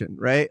option,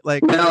 right?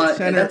 Like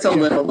that's a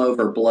little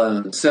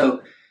overblown.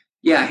 So.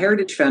 Yeah,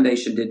 Heritage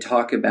Foundation did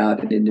talk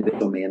about an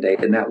individual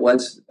mandate, and that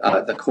was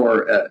the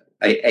core,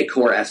 a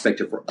core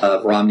aspect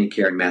of Romney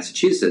Care in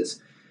Massachusetts.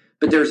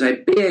 But there's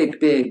a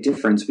big, big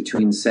difference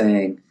between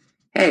saying,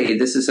 hey,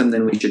 this is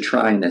something we should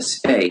try in a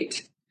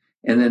state,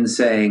 and then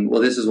saying,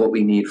 well, this is what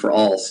we need for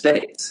all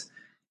states,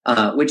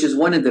 which is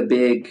one of the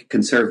big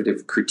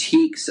conservative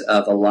critiques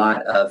of a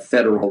lot of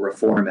federal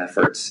reform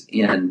efforts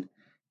in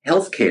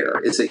healthcare,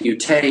 is that you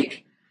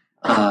take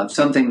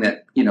something that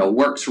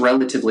works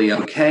relatively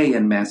okay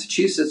in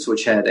Massachusetts,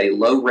 which had a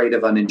low rate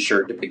of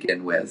uninsured to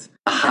begin with,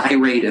 a high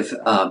rate of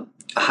a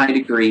high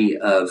degree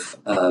of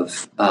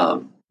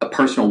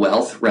personal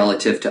wealth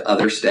relative to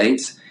other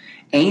states,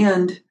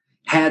 and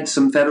had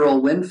some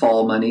federal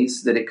windfall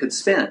monies that it could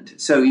spend.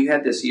 So you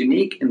had this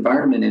unique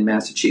environment in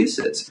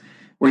Massachusetts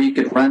where you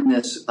could run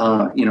this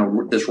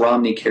this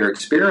Romney Care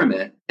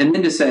experiment, and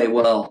then to say,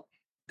 well,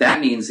 that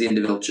means the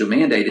individual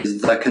mandate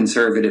is the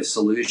conservative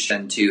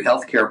solution to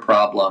healthcare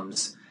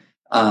problems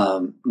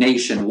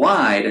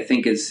nationwide. I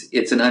think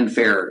it's an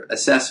unfair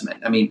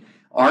assessment. I mean,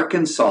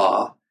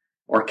 Arkansas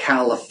or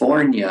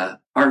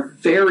California are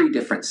very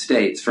different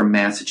states from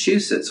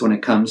Massachusetts when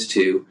it comes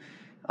to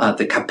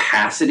the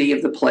capacity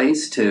of the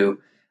place to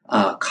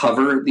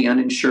cover the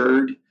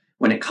uninsured,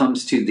 when it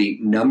comes to the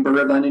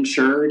number of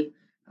uninsured,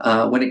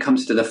 when it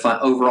comes to the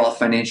overall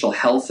financial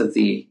health of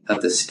the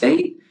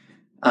state.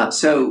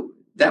 So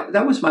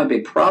that was my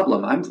big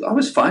problem. I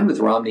was fine with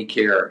Romney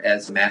Care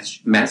as a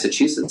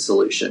Massachusetts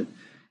solution.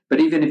 But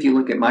even if you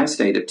look at my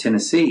state of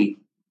Tennessee,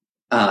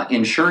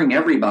 insuring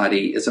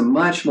everybody is a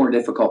much more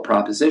difficult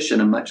proposition,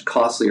 a much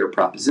costlier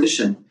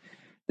proposition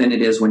than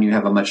it is when you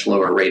have a much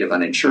lower rate of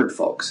uninsured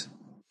folks.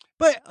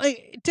 But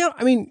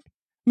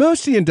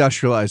most of the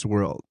industrialized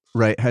world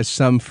right, has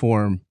some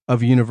form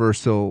of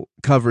universal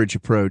coverage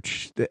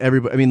approach that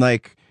everybody, I mean,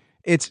 like,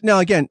 it's now,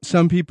 again,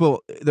 some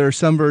people, there are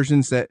some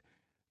versions that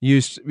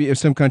use,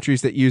 some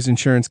countries that use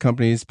insurance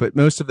companies, but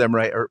most of them,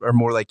 right, are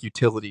more like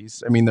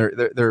utilities. I mean,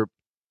 they're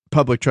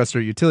public trust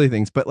or utility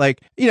things, but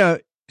like,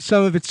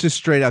 some of it's just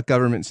straight out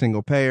government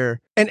single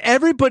payer, and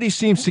everybody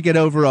seems to get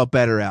overall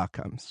better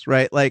outcomes,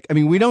 right? Like, I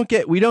mean, we don't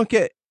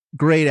get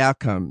great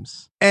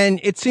outcomes,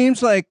 and it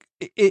seems like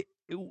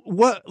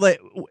what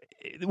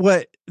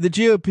the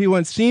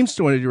GOP seems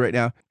to want to do right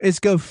now is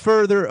go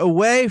further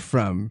away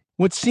from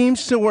what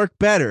seems to work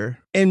better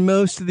in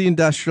most of the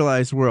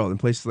industrialized world in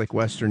places like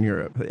Western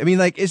Europe. I mean,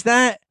 like, is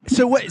that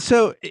so? What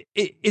so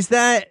is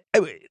that?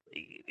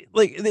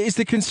 Like, is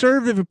the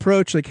conservative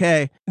approach like,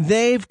 hey,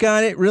 they've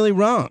got it really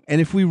wrong, and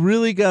if we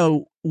really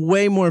go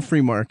way more free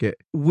market,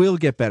 we'll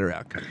get better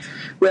outcomes?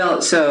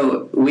 Well,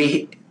 so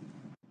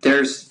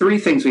there's three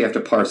things we have to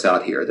parse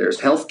out here.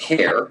 There's health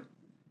care,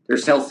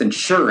 there's health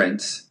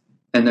insurance,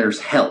 and there's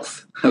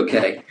health.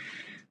 Okay.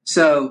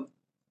 So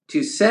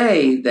to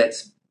say that,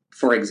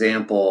 for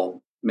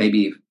example,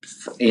 maybe,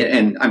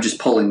 and I'm just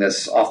pulling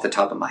this off the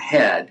top of my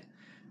head,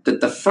 that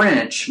the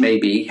French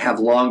maybe have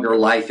longer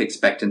life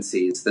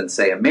expectancies than,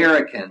 say,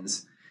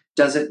 Americans,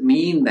 doesn't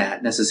mean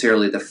that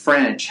necessarily the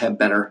French have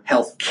better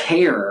health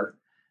care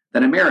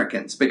than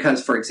Americans.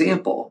 Because, for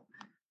example,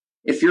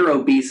 if you're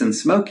obese and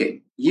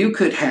smoking, you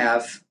could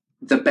have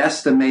the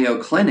best the Mayo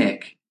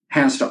Clinic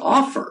has to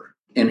offer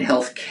in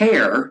health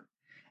care,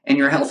 and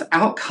your health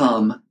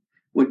outcome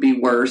would be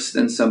worse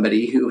than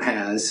somebody who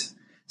has,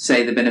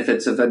 say, the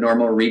benefits of a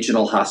normal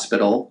regional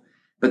hospital,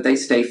 but they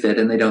stay fit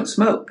and they don't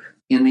smoke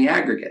in the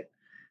aggregate.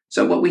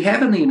 So what we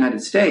have in the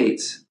United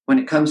States when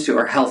it comes to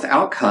our health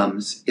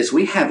outcomes is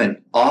we have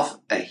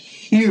a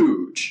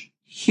huge,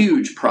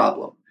 huge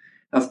problem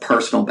of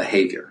personal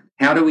behavior.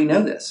 How do we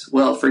know this?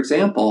 Well, for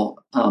example,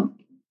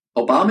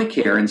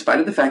 Obamacare, in spite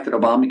of the fact that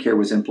Obamacare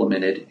was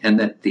implemented and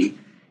that the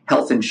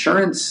health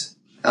insurance,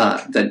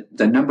 the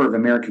number of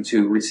Americans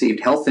who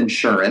received health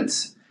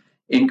insurance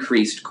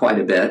increased quite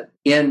a bit,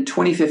 in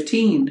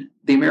 2015,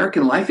 the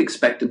American life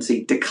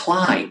expectancy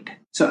declined.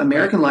 So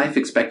American life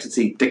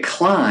expectancy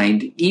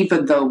declined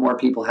even though more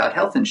people had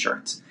health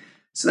insurance.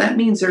 So that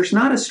means there's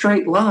not a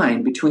straight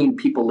line between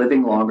people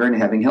living longer and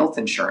having health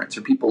insurance,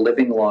 or people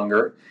living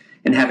longer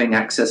and having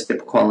access to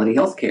quality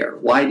health care.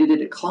 Why did it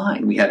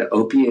decline? We had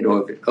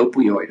opioid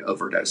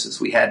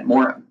overdoses. We had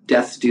more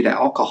deaths due to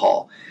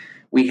alcohol.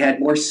 We had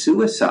more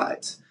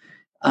suicides.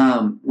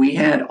 We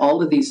had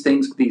all of these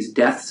things, these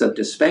deaths of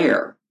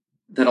despair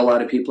that a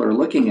lot of people are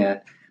looking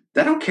at.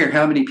 I don't care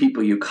how many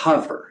people you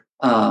cover,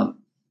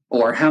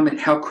 or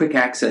how quick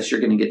access you're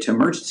going to get to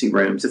emergency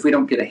rooms. If we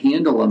don't get a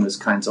handle on those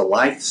kinds of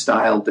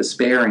lifestyle,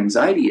 despair,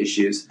 anxiety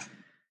issues,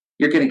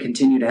 you're going to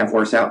continue to have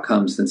worse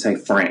outcomes than, say,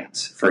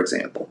 France, for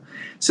example.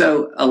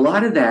 So a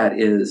lot of that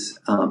is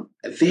a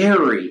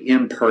very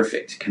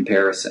imperfect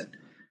comparison.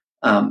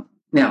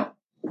 Now,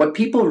 what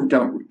people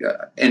don't,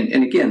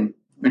 and again,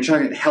 we're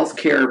talking about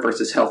healthcare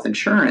versus health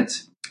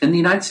insurance. In the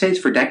United States,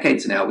 for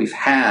decades now, we've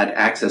had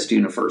access to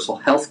universal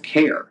health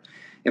care.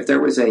 If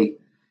there was a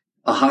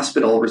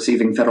hospital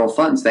receiving federal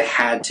funds, they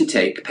had to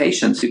take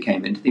patients who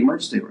came into the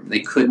emergency room. They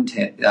couldn't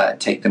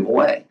take them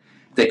away.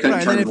 They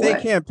couldn't turn them away. And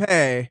if they can't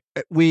pay,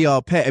 we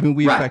all pay. I mean,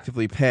 we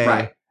effectively pay.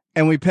 Right.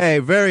 And we pay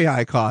very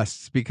high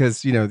costs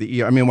because,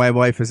 the ER. I mean, my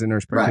wife is a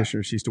nurse practitioner.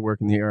 Right. She used to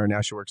work in the ER.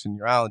 Now she works in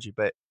urology.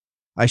 But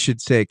I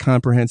should say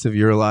comprehensive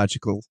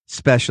urological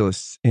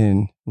specialists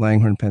in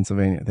Langhorne,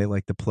 Pennsylvania. They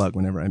like to plug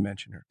whenever I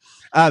mention her.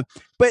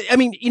 But I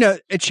mean,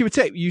 and she would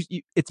say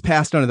it's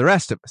passed on to the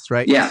rest of us,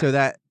 right?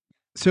 Yeah.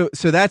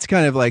 So that's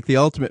kind of like the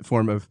ultimate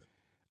form of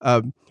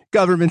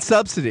government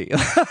subsidy.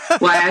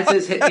 Well, as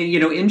is,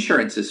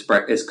 insurance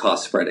is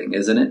cost spreading,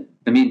 isn't it?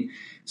 I mean,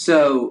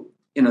 so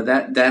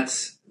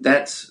that's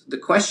the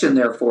question.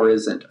 Therefore,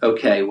 isn't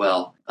okay.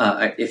 Well,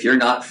 if you're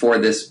not for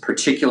this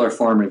particular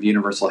form of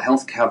universal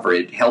health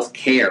coverage, health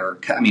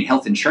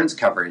insurance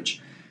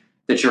coverage,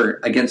 that you're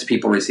against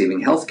people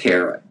receiving health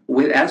care.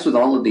 As with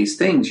all of these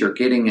things, you're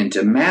getting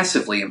into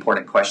massively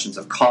important questions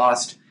of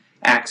cost,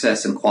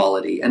 access, and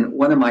quality. And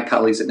one of my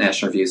colleagues at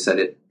National Review said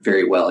it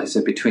very well. He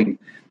said, between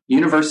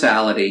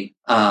universality,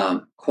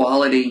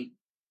 quality,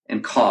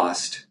 and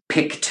cost,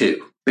 pick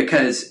two.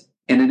 Because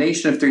in a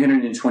nation of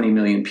 320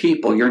 million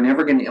people, you're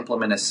never going to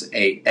implement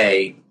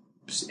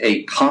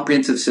a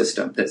comprehensive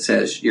system that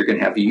says you're going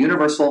to have a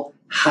universal,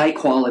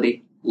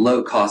 high-quality,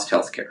 low-cost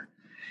healthcare.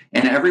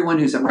 And everyone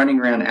who's running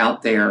around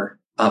out there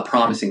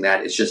promising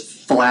that is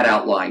just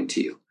flat-out lying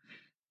to you.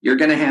 You're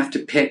going to have to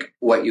pick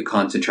what you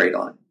concentrate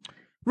on.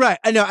 Right.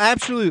 I know.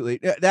 Absolutely.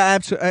 I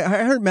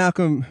heard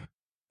Malcolm,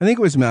 I think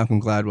it was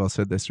Malcolm Gladwell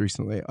said this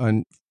recently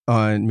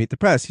on Meet the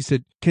Press. He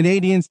said,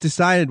 Canadians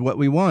decided what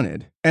we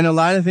wanted. And a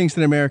lot of things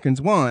that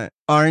Americans want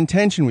are in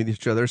tension with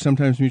each other,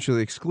 sometimes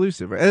mutually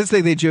exclusive. As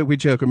we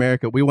joke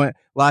America, we want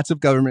lots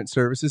of government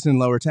services and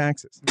lower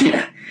taxes.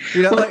 Yeah.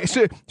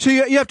 So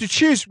you have to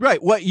choose,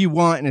 right, what you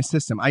want in a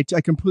system. I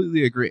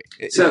completely agree.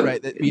 So,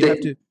 right, that you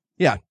have to,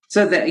 yeah.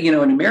 So that, in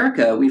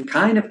America, we've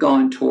kind of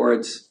gone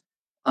towards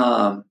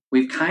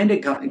we've kind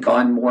of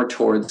gone more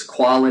towards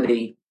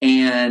quality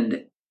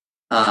and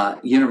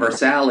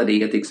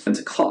universality at the expense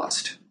of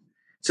cost.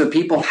 So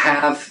people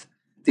have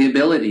the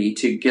ability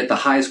to get the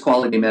highest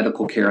quality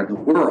medical care in the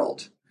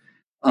world.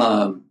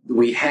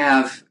 We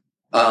have,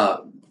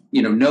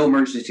 no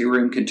emergency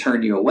room can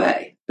turn you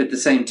away. But at the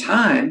same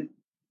time,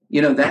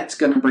 that's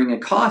going to bring a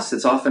cost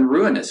that's often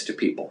ruinous to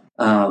people.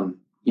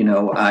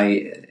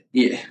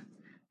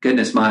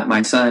 Goodness,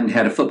 my son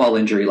had a football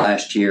injury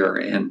last year,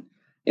 and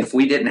if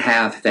we didn't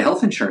have the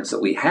health insurance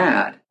that we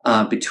had,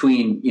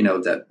 between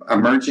the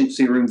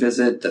emergency room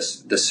visit,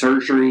 the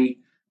surgery,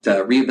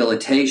 the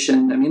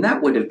rehabilitation,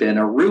 that would have been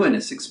a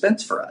ruinous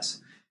expense for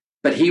us.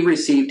 But he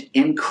received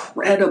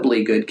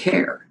incredibly good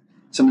care,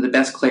 some of the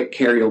best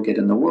care you'll get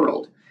in the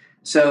world.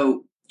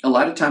 So a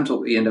lot of times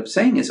what we end up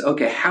saying is,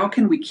 okay, how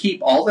can we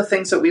keep all the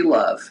things that we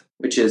love,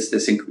 which is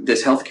this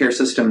healthcare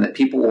system that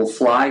people will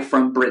fly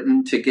from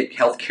Britain to get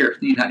healthcare in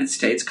the United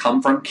States,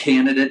 come from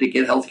Canada to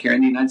get healthcare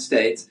in the United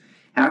States.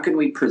 How can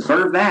we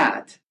preserve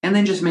that and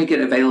then just make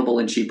it available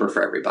and cheaper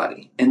for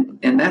everybody? And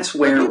that's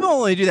where people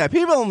only do that.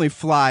 People only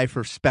fly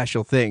for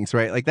special things,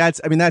 right? Like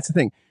that's the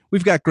thing.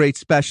 We've got great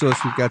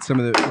specialists. We've got some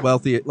of the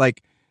wealthy,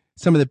 like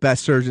some of the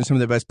best surgeons, some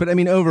of the best. But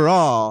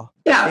overall,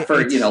 like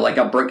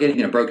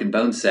getting a broken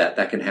bone set,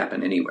 that can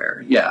happen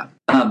anywhere. Yeah,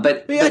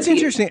 but it's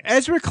interesting.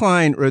 Ezra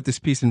Klein wrote this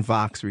piece in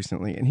Vox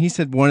recently, and he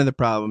said one of the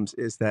problems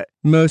is that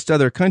most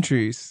other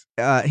countries.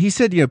 He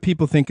said,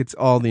 people think it's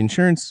all the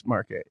insurance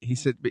market. He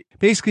said,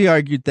 basically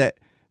argued that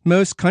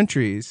most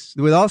countries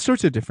with all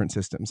sorts of different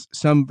systems,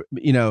 some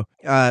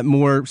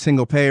more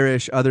single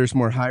payerish, others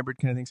more hybrid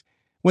kind of things.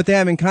 What they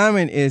have in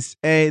common is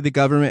the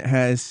government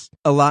has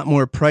a lot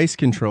more price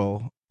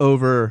control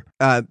over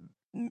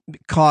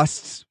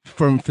costs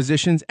from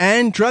physicians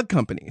and drug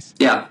companies.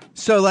 Yeah.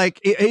 So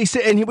he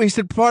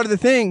said part of the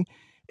thing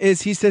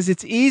is he says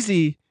it's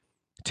easy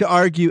to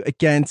argue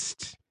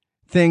against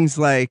things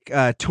like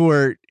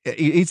tort.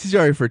 It's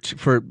sorry for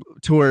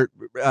tort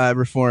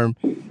reform.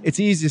 It's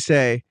easy to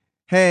say,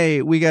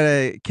 hey, we got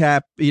to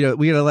cap, we got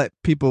to let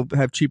people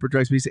have cheaper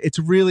drugs. But it's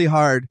really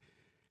hard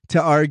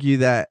to argue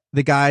that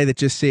the guy that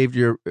just saved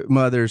your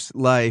mother's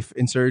life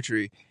in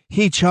surgery,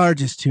 he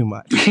charges too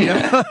much.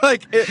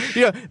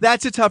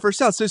 That's a tougher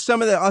sell. So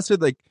some of that also,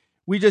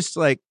 we just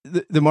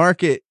the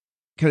market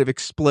kind of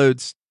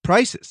explodes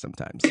prices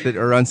sometimes that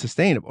are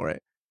unsustainable,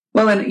 right?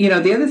 Well, and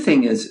the other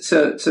thing is,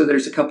 so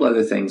there's a couple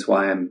other things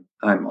why I'm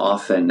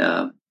often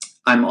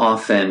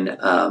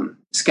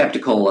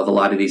skeptical of a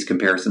lot of these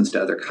comparisons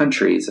to other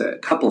countries. A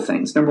couple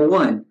things. Number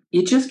one,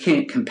 you just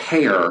can't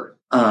compare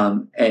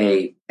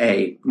a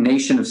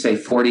nation of, say,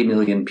 40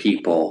 million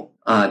people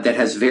that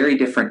has very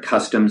different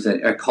customs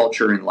and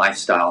culture and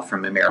lifestyle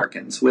from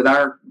Americans with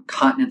our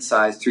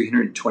continent-sized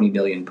 320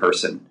 million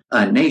person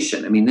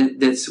nation.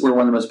 We're one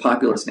of the most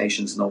populous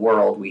nations in the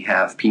world. We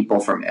have people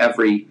from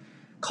every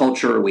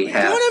culture. We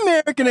have don't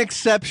American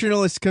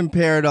exceptionalists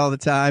compare it all the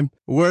time.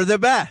 We're the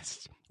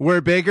best.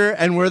 We're bigger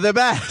and we're the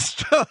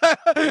best.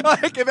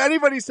 If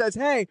anybody says,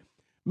 hey,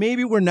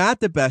 maybe we're not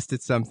the best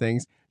at some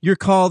things, you're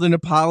called an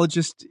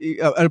apologist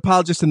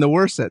in the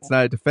worst sense,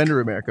 not a defender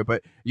of America,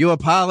 but you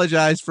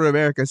apologize for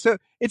America. So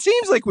it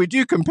seems like we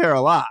do compare a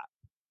lot.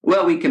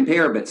 Well, we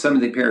compare, but some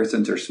of the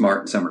comparisons are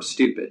smart and some are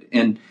stupid.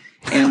 And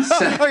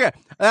so, okay,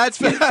 that's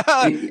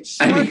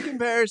smart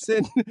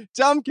comparison,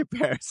 dumb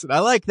comparison. I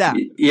like that.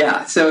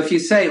 Yeah. So if you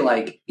say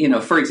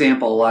for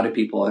example, a lot of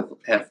people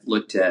have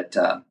looked at,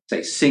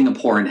 say,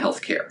 Singapore and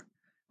healthcare.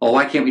 Well,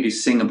 why can't we do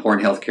Singapore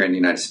and healthcare in the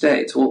United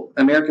States? Well,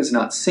 America's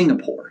not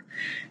Singapore.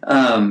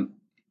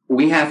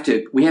 We have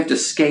to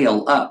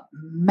scale up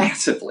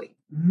massively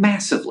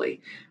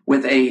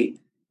with a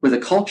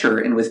culture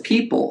and with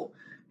people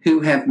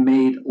who have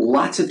made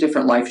lots of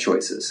different life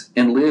choices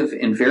and live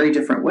in very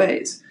different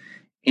ways.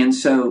 And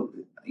so,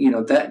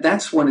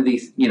 that's one of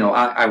these,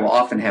 I will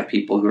often have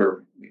people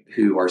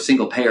who are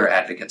single payer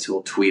advocates who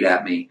will tweet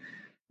at me,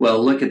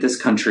 well, look at this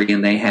country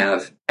and they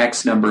have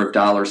X number of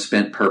dollars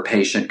spent per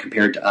patient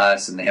compared to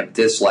us, and they have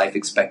this life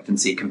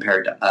expectancy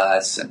compared to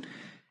us. And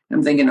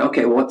I'm thinking,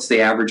 okay, what's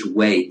the average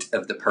weight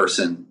of the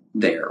person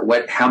there?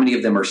 How many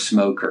of them are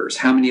smokers?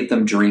 How many of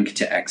them drink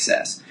to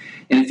excess?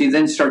 And if you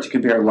then start to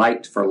compare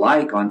like for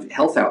like on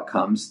health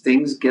outcomes,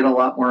 things get a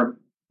lot more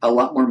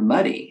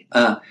muddy.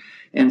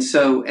 And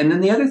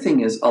then the other thing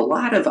is, a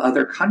lot of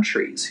other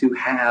countries who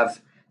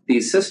have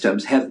these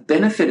systems have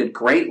benefited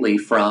greatly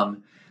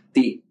from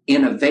the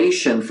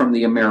innovation from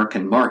the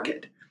American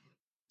market.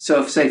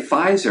 So if, say,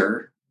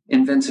 Pfizer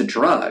invents a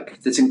drug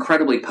that's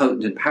incredibly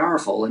potent and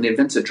powerful, and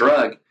invents a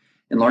drug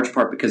in large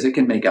part because it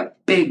can make a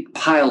big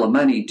pile of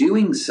money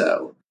doing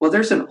so, well,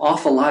 there's an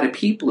awful lot of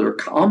people who are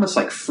almost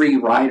like free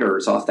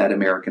riders off that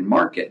American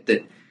market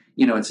that,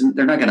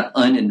 they're not going to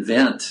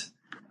uninvent,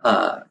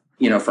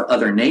 for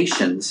other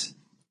nations,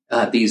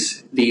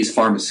 these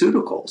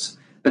pharmaceuticals.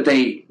 But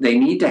they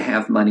need to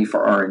have money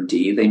for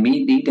R&D. They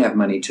need to have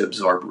money to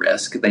absorb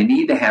risk. They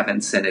need to have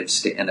incentives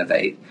to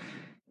innovate.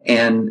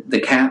 And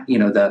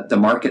the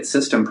market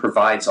system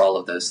provides all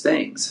of those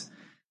things.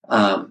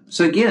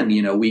 So again,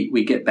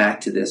 we get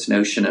back to this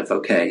notion of,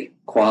 okay,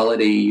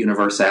 quality,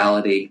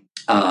 universality,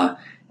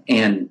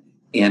 and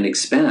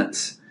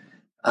expense.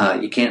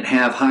 You can't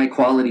have high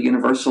quality,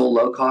 universal,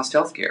 low cost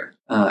healthcare.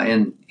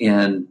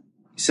 And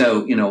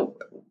so,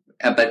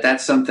 but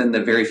that's something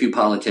that very few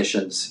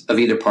politicians of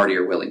either party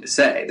are willing to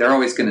say. They're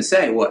always going to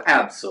say, well,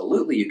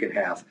 absolutely, you can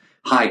have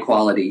high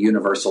quality,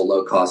 universal,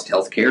 low cost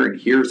healthcare, and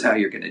here's how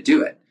you're going to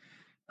do it.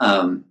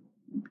 I'm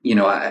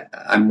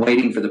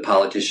waiting for the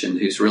politician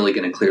who's really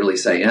going to clearly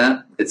say,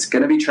 it's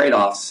going to be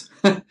trade-offs.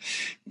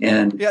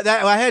 And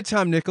I had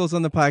Tom Nichols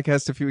on the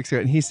podcast a few weeks ago,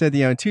 and he said,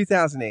 in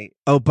 2008,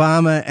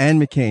 Obama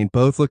and McCain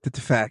both looked at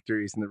the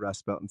factories in the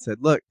Rust Belt and said,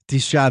 look,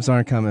 these jobs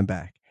aren't coming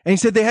back. And he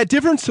said they had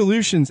different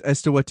solutions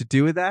as to what to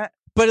do with that.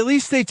 But at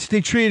least they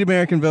treated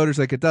American voters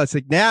like adults.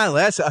 Like,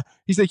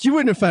 he's like, you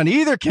wouldn't have found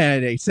either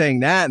candidate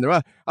saying that. And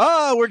they're,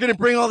 we're going to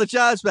bring all the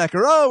jobs back.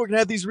 Or, we're going to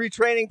have these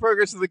retraining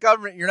programs of the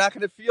government. You're not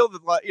going to feel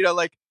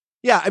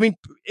yeah, I mean,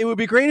 it would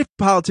be great if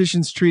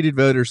politicians treated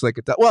voters like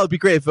adults. Well, it'd be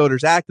great if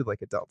voters acted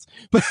like adults.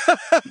 But,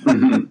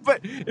 but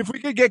if we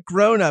could get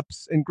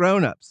grown-ups in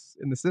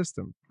the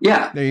system.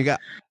 Yeah. There you go.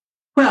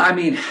 Well, I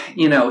mean,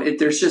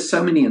 there's just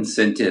so many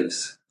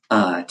incentives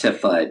to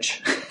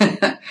fudge.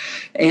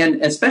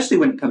 And especially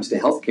when it comes to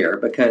healthcare,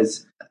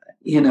 because,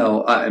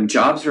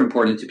 jobs are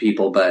important to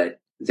people, but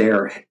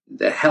your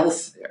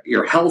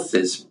health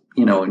is,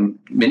 in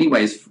many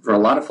ways, for a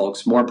lot of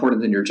folks, more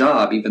important than your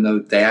job, even though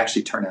they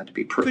actually turn out to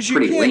be pretty linked.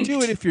 Because you can't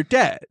do it if you're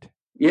dead.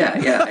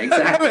 Yeah,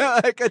 exactly.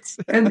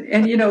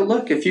 And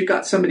look, if you've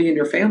got somebody in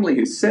your family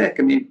who's sick,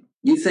 I mean,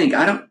 you think,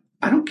 I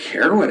don't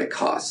care what it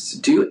costs.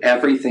 Do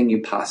everything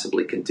you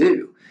possibly can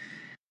do.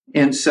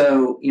 And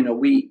so,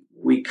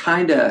 we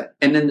kind of,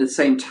 and then at the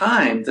same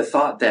time, the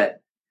thought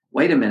that,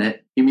 wait a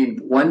minute, you mean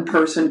one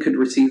person could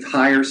receive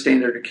higher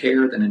standard of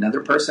care than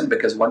another person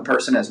because one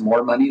person has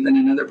more money than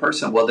another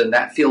person? Well, then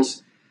that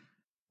feels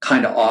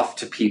kind of off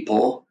to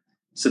people.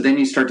 So then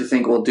you start to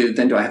think, well,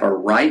 do I have a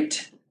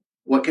right?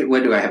 What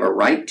do I have a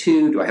right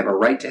to? Do I have a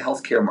right to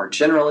healthcare more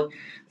generally?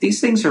 These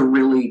things are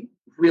really,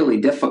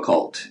 really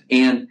difficult.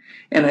 And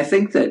I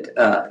think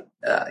that,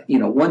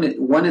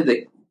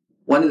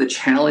 one of the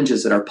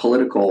challenges that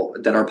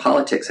our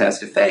politics has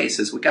to face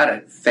is we got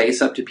to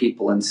face up to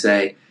people and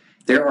say,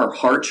 there are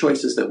hard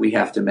choices that we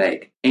have to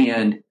make,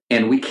 and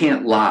we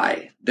can't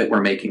lie that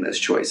we're making those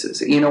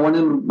choices. One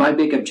of my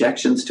big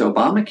objections to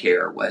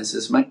Obamacare was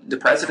the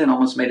president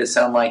almost made it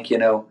sound like,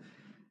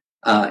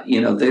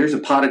 there's a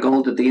pot of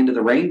gold at the end of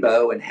the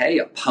rainbow, and hey,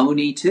 a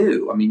pony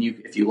too. I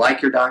mean, if you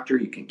like your doctor,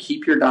 you can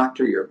keep your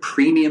doctor. Your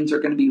premiums are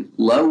going to be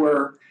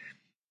lower,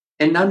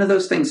 and none of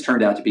those things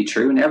turned out to be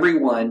true. And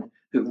everyone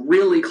who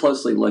really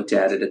closely looked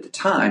at it at the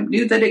time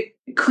knew that it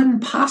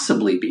couldn't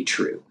possibly be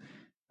true.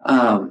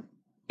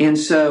 And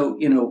so,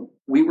 you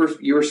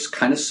were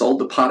kind of sold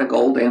the pot of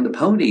gold and the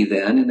pony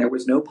then, and there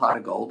was no pot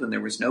of gold and there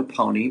was no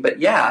pony. But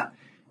yeah,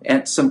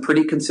 at some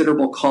pretty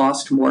considerable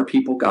cost, more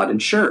people got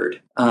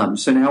insured.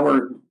 So now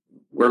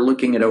we're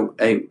looking at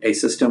a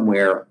system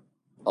where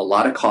a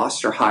lot of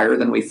costs are higher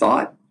than we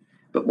thought,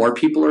 but more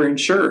people are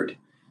insured.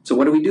 So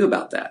what do we do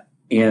about that?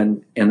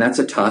 And that's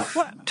a tough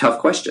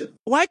question.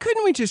 Why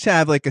couldn't we just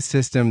have like a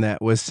system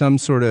that was some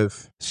sort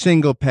of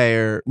single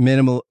payer,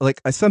 minimal, like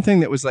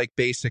something that was like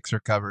basics are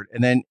covered,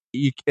 and then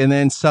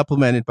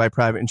supplemented by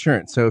private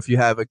insurance? So if you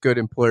have a good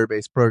employer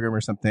based program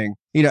or something,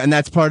 and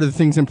that's part of the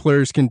things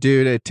employers can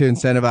do to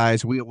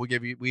incentivize. We'll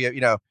give you,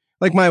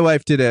 like my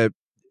wife did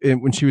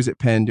when she was at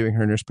Penn doing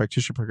her nurse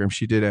practitioner program,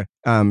 she did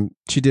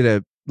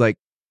a like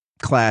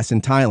class in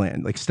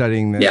Thailand, like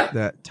studying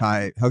the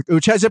Thai health,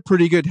 which has a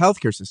pretty good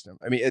healthcare system.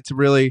 I mean, it's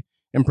really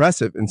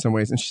impressive in some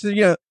ways. And she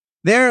said,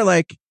 they're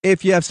like,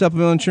 if you have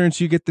supplemental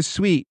insurance, you get the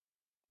suite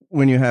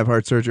when you have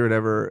heart surgery or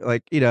whatever,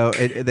 like,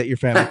 that your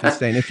family can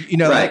stay in. If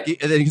right. Like,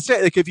 then you can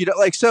say, like, if you don't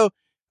like, so,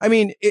 I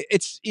mean,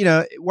 it's,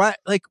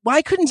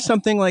 why couldn't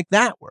something like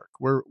that work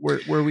where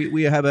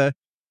we have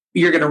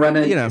you're going to run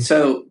it,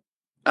 so.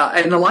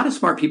 And a lot of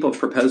smart people have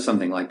proposed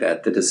something like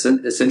that is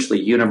essentially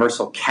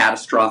universal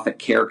catastrophic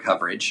care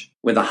coverage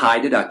with a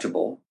high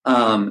deductible,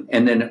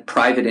 and then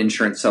private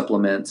insurance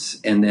supplements,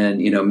 and then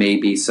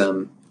maybe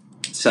some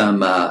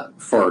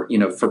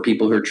for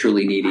people who are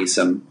truly needy,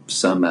 some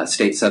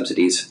state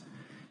subsidies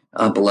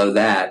below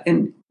that.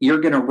 And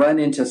you're going to run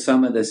into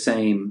some of the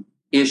same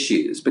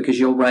issues because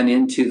you'll run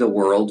into the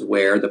world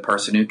where the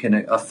person who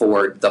can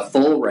afford the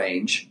full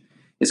range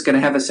is going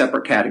to have a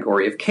separate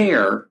category of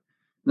care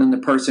than the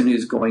person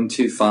who's going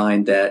to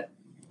find that,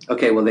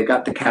 okay, well, they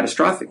got the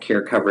catastrophic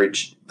care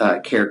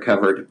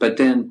covered, but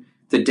then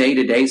the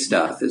day-to-day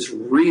stuff is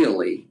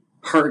really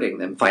hurting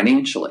them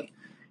financially.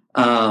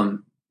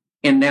 And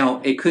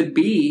now it could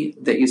be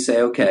that you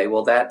say, okay,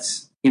 well,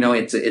 that's,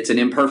 it's an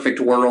imperfect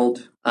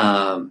world.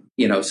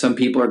 Some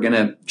people are going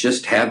to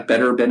just have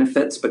better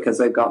benefits because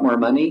they've got more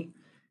money.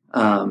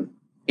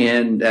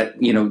 And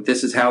that,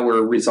 this is how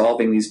we're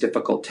resolving these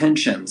difficult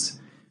tensions.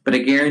 But I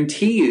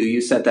guarantee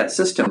you set that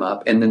system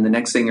up, and then the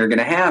next thing you're going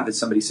to have is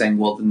somebody saying,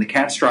 well, then the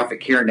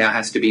catastrophic care now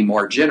has to be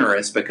more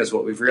generous because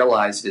what we've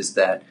realized is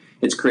that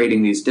it's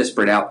creating these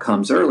disparate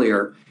outcomes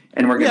earlier.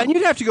 And we're and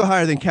you'd have to go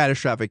higher than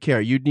catastrophic care.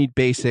 You'd need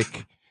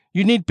basic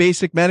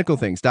medical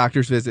things,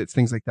 doctor's visits,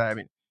 things like that. I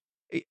mean,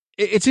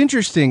 it's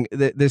interesting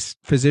that this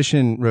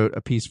physician wrote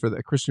a piece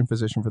a Christian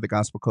physician for the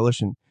Gospel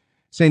Coalition,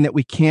 saying that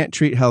we can't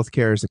treat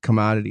healthcare as a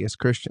commodity as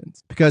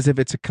Christians, because if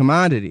it's a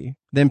commodity,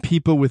 then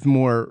people with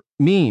more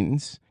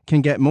means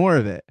can get more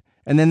of it.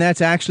 And then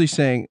that's actually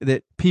saying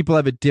that people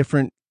have a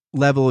different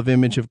level of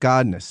image of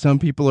godness. Some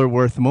people are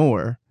worth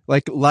more.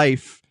 Like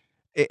life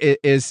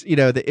is,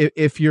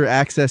 if your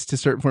access to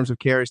certain forms of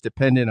care is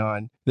dependent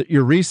on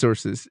your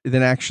resources,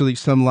 then actually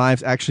some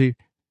lives actually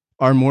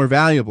are more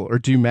valuable or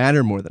do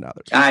matter more than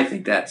others. I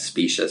think that's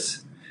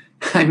specious.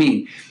 I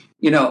mean,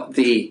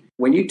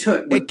 when you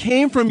took it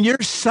came from your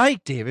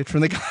site, David,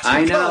 from the Gospel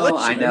Coalition.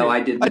 I know. I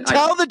didn't.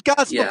 Tell the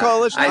Gospel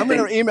Coalition. I'm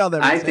going to email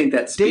them. I think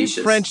that's specious.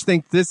 Dave French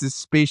thinks this is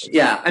specious.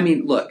 Yeah, I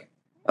mean, look.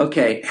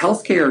 Okay,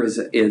 healthcare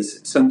is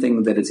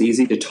something that it's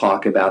easy to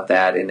talk about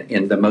that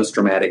in the most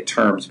dramatic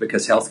terms,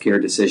 because healthcare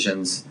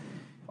decisions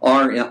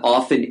are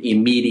often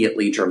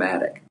immediately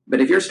dramatic.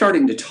 But if you're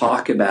starting to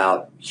talk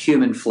about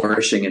human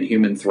flourishing and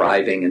human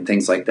thriving and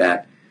things like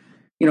that,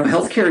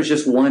 healthcare is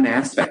just one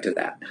aspect of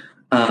that.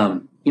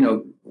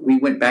 We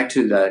went back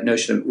to the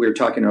notion of, we were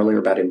talking earlier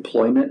about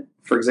employment,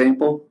 for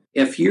example.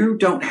 If you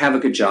don't have a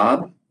good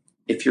job,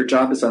 if your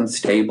job is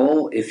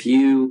unstable, if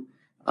you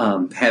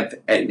have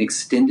an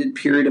extended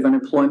period of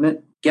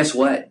unemployment, guess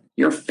what?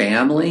 Your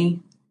family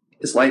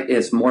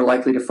is more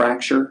likely to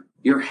fracture.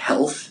 Your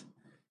health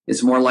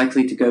is more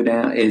likely to go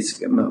down,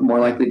 is more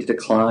likely to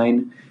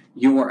decline.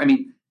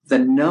 The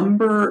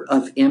number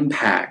of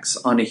impacts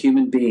on a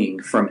human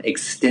being from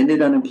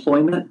extended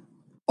unemployment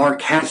are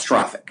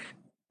catastrophic.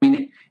 I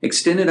mean,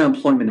 extended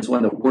unemployment is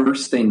one of the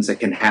worst things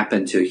that can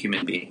happen to a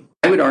human being.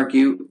 I would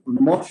argue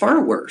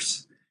far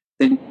worse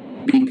than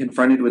being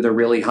confronted with a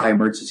really high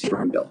emergency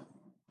room bill.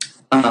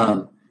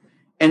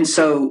 And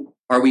so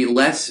are we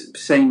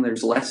saying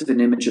there's less of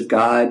an image of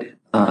God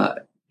of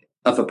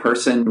a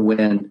person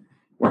when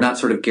we're not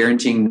sort of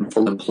guaranteeing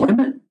full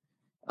employment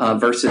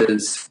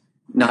versus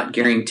not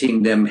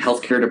guaranteeing them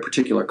healthcare at a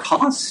particular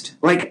cost?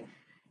 That's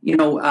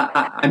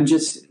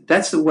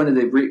one of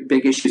the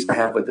big issues I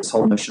have with this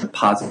whole notion of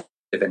positive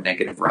and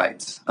negative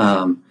rights.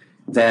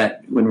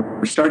 That when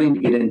we're starting to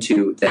get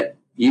into that,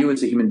 you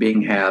as a human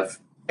being have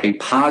a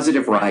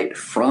positive right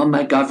from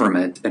a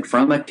government and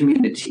from a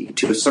community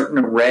to a certain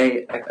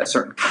array, a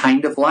certain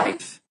kind of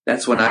life.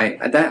 That's when I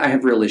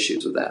have real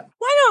issues with that.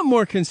 Why don't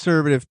more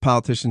conservative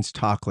politicians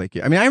talk like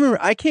you? I mean, I remember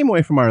I came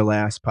away from our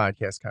last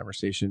podcast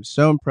conversation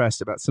so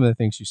impressed about some of the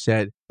things you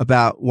said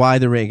about why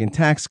the Reagan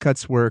tax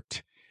cuts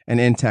worked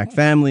and intact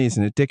families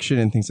and addiction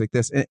and things like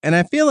this. And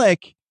I feel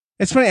like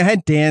it's funny. I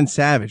had Dan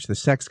Savage, the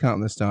sex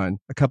columnist, on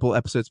a couple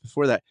episodes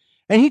before that,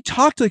 and he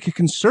talked like a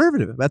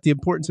conservative about the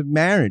importance of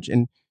marriage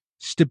and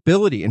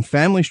stability and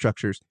family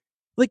structures.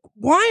 Like,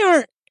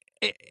 why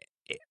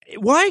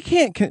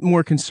can't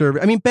more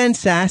conservative? I mean, Ben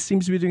Sass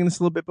seems to be doing this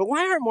a little bit, but why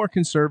aren't more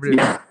conservatives?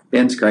 Yeah,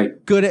 Ben's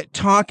great. Good at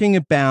talking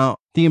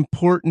about the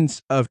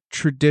importance of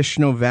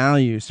traditional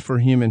values for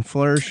human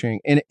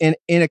flourishing in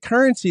a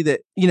currency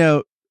that,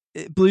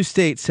 blue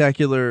state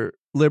secular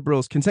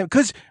liberals can say,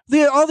 because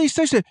all these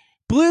things,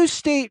 blue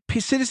state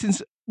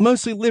citizens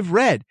mostly live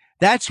red.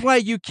 That's why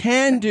you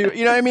can do,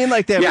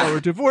 like they have lower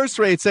divorce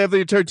rates, they have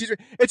the attorney teacher.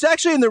 It's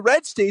actually in the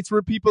red states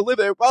where people live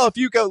there. Well, if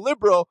you go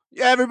liberal,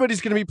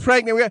 everybody's going to be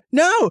pregnant.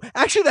 No,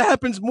 actually that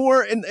happens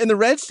more in the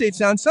red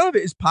states now. And some of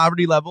it is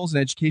poverty levels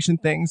and education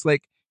things.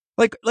 Like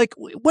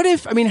what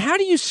if, how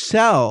do you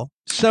sell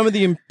some of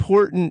the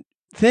important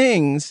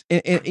things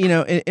in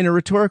a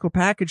rhetorical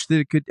package that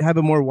it could have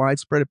a more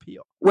widespread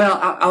appeal?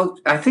 Well,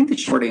 I think the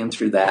short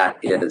answer to that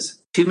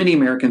is too many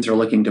Americans are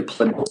looking to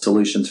political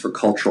solutions for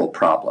cultural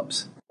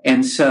problems.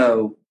 And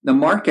so the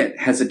market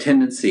has a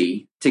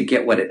tendency to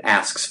get what it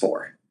asks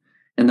for.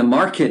 And the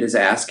market is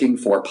asking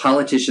for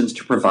politicians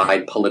to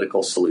provide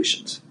political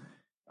solutions.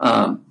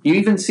 You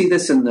even see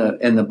this in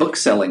the book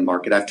selling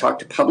market. I've talked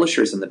to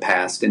publishers in the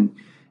past, and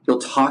you'll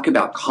talk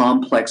about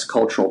complex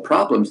cultural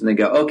problems, and they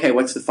go, okay,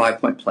 what's the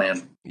 5-point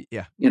plan?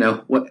 Yeah.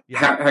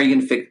 How are you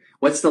going to fix,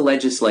 what's the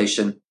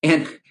legislation?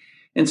 And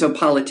so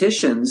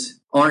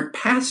politicians aren't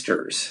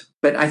pastors.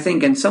 But I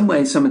think in some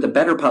ways, some of the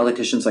better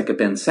politicians like a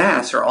Ben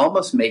Sass are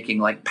almost making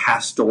like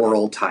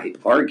pastoral type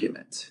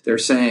arguments. They're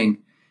saying,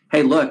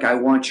 hey, look, I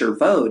want your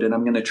vote and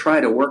I'm going to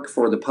try to work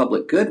for the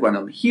public good when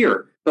I'm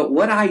here. But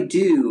what I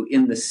do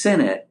in the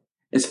Senate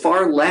is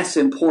far less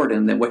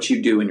important than what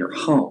you do in your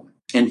home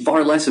and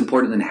far less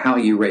important than how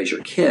you raise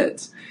your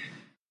kids.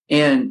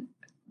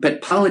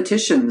 But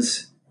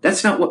politicians,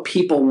 that's not what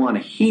people want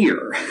to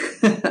hear.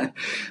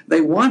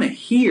 They want to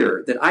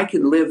hear that I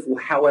can live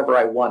however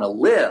I want to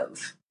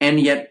live.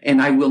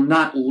 And I will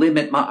not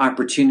limit my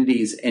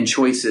opportunities and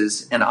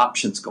choices and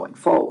options going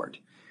forward.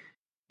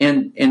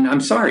 And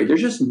I'm sorry,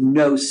 there's just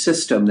no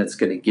system that's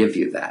going to give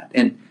you that.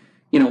 And,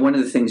 one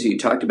of the things that you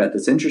talked about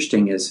that's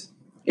interesting is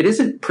it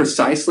isn't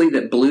precisely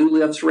that blue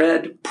lives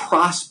red.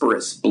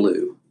 Prosperous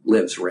blue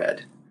lives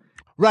red.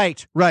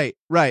 Right.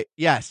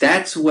 Yes.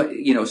 That's what,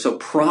 so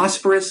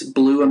prosperous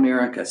blue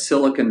America,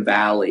 Silicon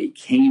Valley,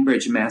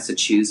 Cambridge,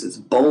 Massachusetts,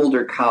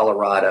 Boulder,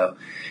 Colorado.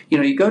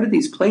 You go to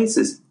these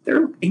places,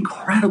 they're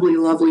incredibly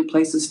lovely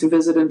places to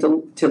visit and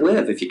to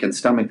live if you can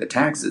stomach the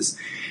taxes.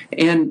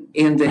 And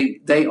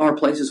they are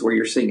places where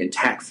you're seeing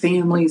intact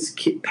families,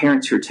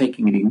 parents who are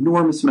taking an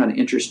enormous amount of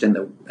interest in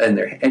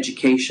their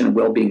education and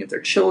well-being of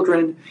their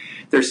children.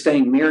 They're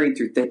staying married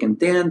through thick and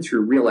thin,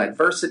 through real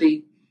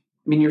adversity.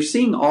 I mean, you're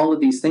seeing all of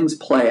these things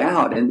play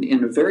out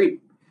in a very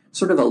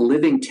sort of a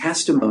living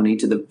testimony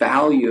to the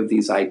value of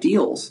these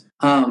ideals.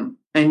 And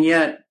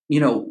yet,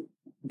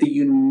 the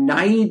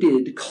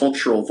united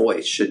cultural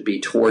voice should be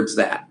towards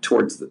that,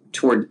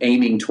 toward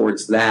aiming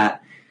towards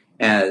that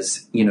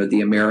as,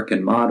 the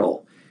American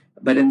model.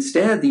 But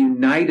instead, the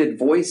united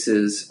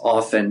voices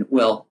often,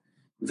 well,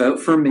 vote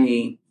for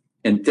me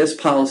and this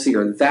policy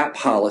or that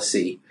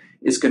policy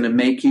is going to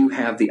make you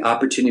have the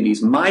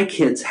opportunities my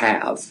kids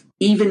have,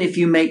 even if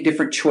you make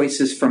different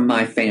choices from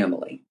my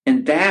family.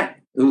 And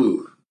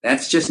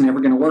that's just never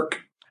going to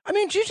work. I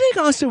mean, do you think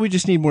also we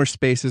just need more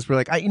spaces where,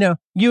 like,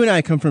 you and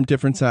I come from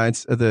different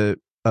sides of the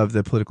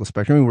political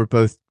spectrum. I mean, we're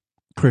both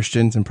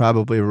Christians and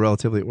probably a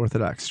relatively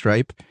orthodox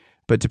stripe,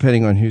 but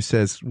depending on who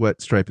says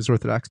what stripe is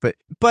orthodox. But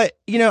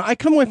I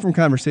come away from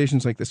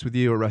conversations like this with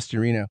you or Rusty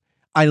Reno.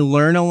 I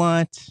learn a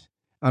lot.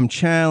 I'm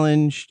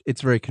challenged.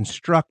 It's very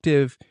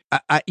constructive.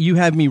 You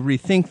have me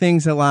rethink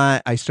things a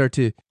lot. I start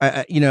to,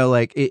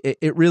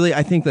 it really,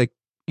 I think, like,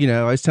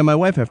 I was telling my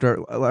wife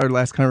after our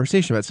last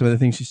conversation about some of the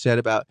things she said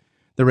about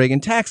the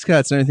Reagan tax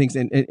cuts and other things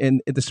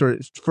and the sort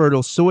of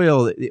fertile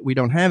soil that we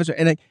don't have.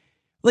 And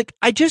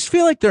I just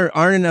feel like there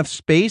aren't enough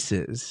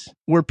spaces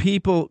where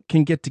people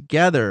can get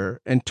together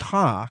and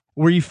talk,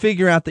 where you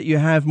figure out that you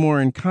have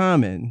more in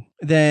common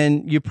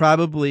than you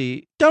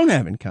probably don't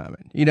have in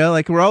common.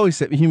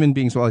 Human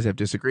beings will always have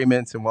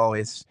disagreements and we'll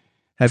always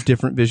have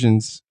different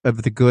visions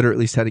of the good, or at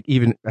least how to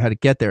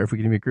get there, if we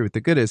can even agree what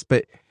the good is.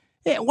 But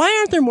why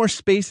aren't there more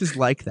spaces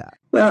like that?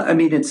 Well, I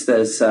mean, it's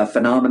this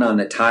phenomenon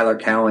that Tyler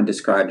Cowen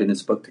described in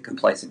his book, The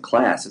Complacent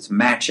Class. It's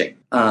matching.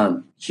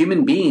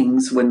 Human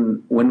beings,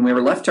 when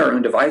we're left to our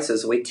own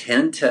devices, we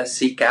tend to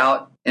seek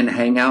out and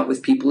hang out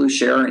with people who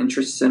share our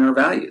interests and our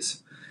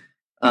values.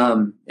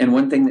 And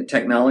one thing that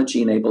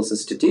technology enables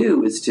us to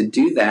do is to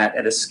do that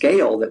at a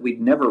scale that we've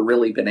never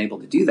really been able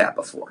to do that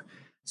before.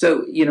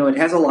 So, it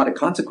has a lot of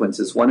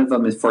consequences. One of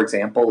them is, for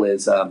example,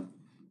 is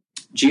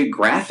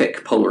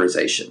geographic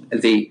polarization.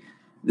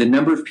 The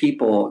number of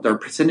people, the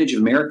percentage of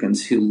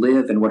Americans who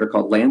live in what are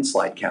called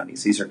landslide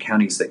counties, these are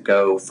counties that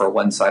go for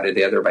one side or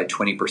the other by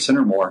 20%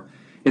 or more,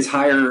 is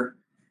higher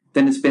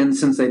than it's been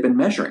since they've been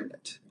measuring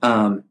it.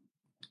 And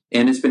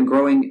it's been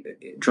growing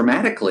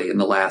dramatically in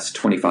the last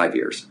 25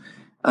 years.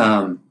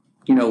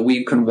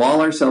 We can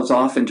wall ourselves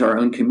off into our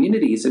own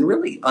communities in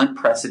really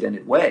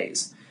unprecedented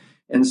ways.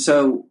 And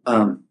so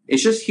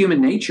it's just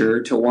human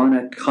nature to want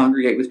to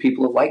congregate with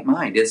people of like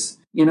mind. It's,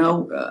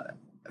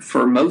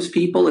 for most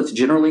people, it's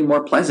generally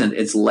more pleasant.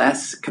 It's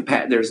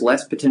there's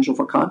less potential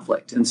for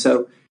conflict. And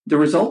so the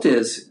result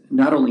is,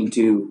 not only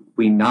do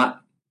we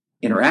not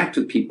interact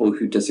with people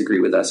who disagree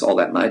with us all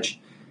that much,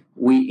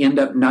 we end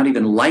up not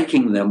even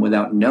liking them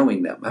without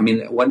knowing them. I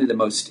mean, one of the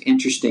most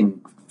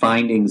interesting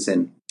findings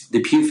in the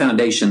Pew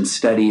Foundation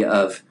study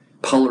of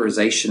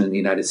polarization in the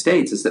United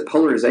States is that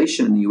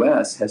polarization in the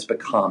U.S. has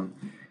become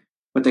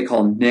what they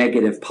call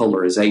negative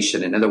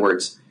polarization. In other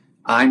words,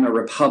 I'm a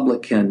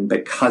Republican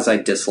because I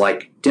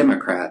dislike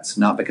Democrats,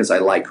 not because I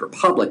like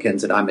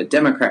Republicans, and I'm a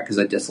Democrat because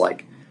I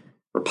dislike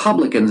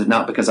Republicans, and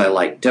not because I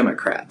like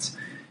Democrats.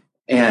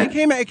 And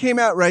it came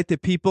out right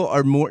that people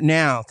are more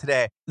now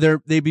today.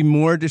 They'd be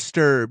more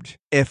disturbed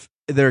if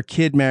their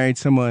kid married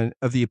someone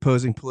of the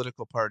opposing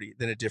political party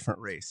than a different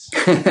race.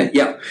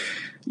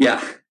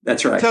 Yeah,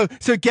 that's right.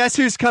 So guess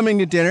who's coming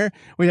to dinner?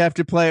 We have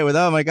to play it with,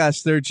 oh my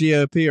gosh, they're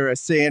GOP or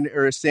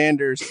a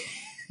Sanders.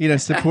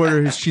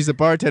 Supporter. She's a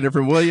bartender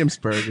from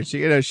Williamsburg, and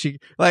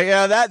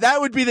that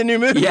would be the new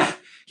movie. Yeah,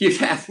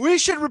 we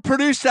should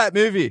produce that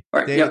movie.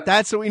 Right, David. Yep.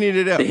 That's what we need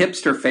to do. The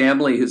hipster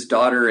family whose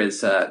daughter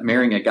is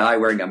marrying a guy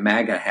wearing a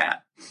MAGA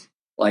hat.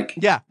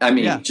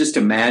 Just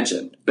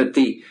imagine. But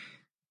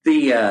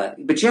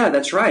but yeah,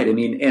 that's right. I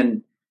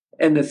mean,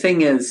 and the thing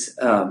is,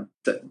 the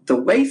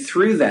way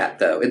through that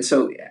though, and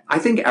so I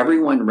think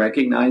everyone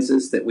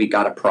recognizes that we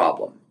got a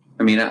problem.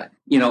 I mean,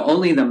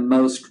 only the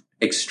most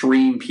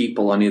extreme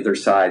people on either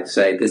side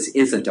say this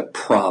isn't a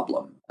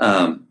problem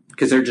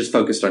because they're just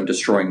focused on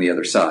destroying the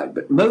other side.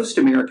 But most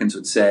Americans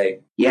would say,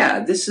 yeah,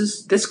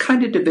 this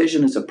kind of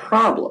division is a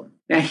problem.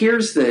 Now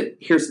here's the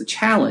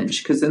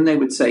challenge, because then they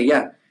would say,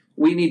 yeah,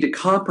 we need to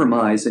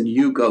compromise and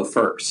you go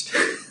first.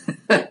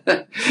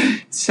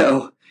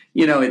 So,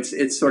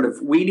 it's sort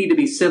of, we need to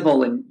be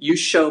civil and you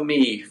show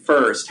me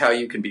first how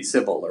you can be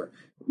civil, or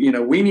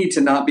we need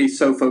to not be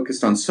so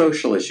focused on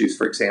social issues,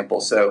 for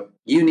example. So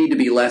you need to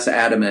be less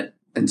adamant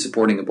in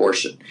supporting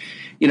abortion.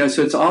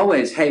 So it's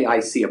always, hey, I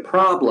see a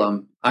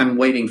problem. I'm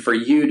waiting for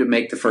you to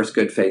make the first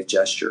good faith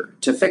gesture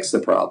to fix the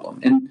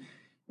problem.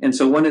 And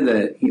so one of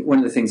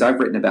the things I've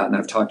written about and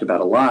I've talked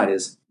about a lot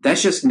is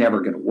that's just never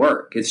going to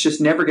work. It's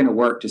just never going to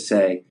work to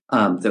say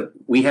that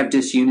we have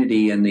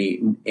disunity, and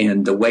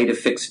the way to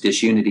fix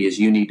disunity is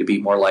you need to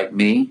be more like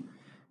me.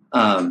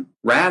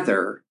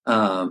 Rather,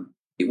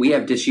 we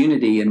have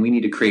disunity, and we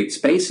need to create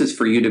spaces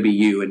for you to be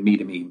you and me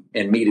to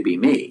be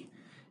me.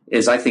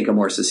 Is, I think, a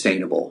more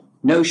sustainable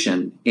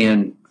notion.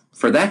 And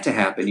for that to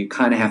happen, you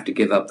kind of have to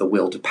give up the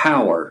will to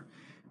power,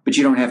 but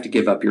you don't have to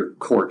give up your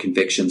core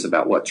convictions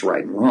about what's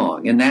right and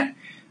wrong. And I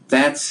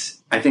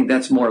think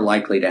that's more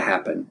likely to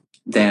happen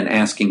than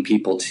asking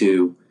people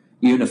to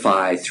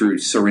unify through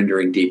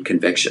surrendering deep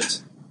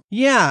convictions.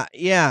 Yeah.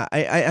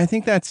 I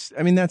think that's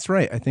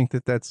right. I think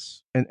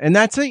that's, and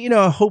that's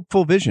a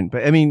hopeful vision.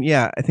 But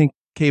I think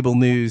cable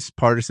news,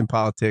 partisan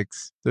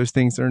politics, those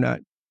things are not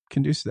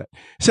conducive to that.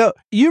 So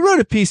you wrote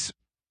a piece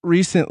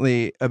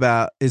recently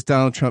about, is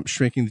Donald Trump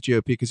shrinking the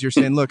GOP? Because you're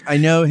saying, look, I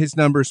know his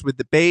numbers with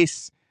the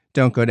base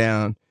don't go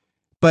down,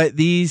 but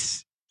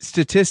these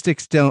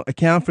statistics don't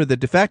account for the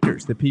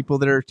defectors, the people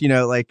that are,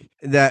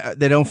 that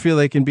they don't feel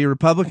they can be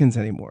Republicans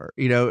anymore.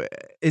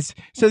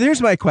 So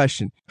there's my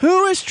question.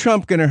 Who is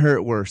Trump going to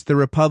hurt worse, the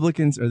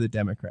Republicans or the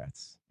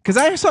Democrats? Because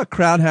I saw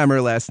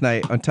Krauthammer last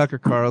night on Tucker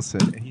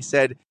Carlson, and he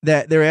said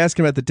that they were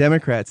asking about the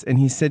Democrats, and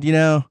he said,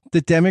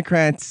 the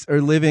Democrats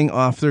are living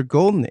off their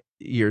golden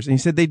years. And he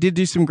said they did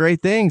do some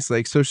great things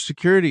like Social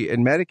Security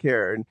and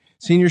Medicare, and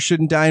seniors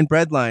shouldn't die in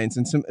breadlines,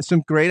 and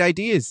some great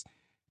ideas.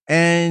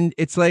 And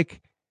it's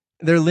like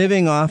they're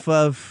living off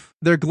of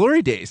their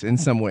glory days in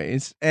some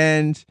ways.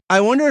 And I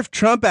wonder if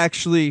Trump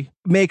actually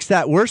makes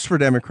that worse for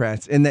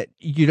Democrats, in that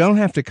you don't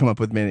have to come up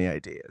with many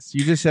ideas.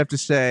 You just have to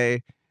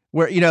say,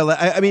 where,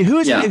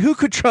 who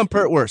could Trump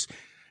hurt worse?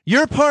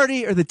 Your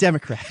party or the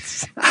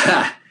Democrats?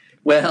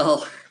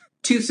 Well,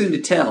 too soon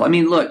to tell. I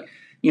mean, look,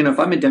 if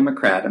I'm a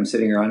Democrat, I'm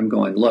sitting around, I'm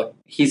going, look,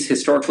 he's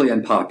historically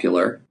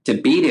unpopular. To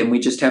beat him, we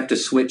just have to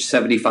switch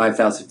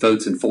 75,000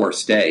 votes in 4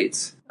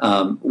 states.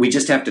 We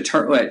just have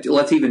to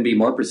let's even be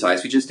more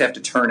precise. We just have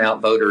to turn out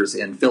voters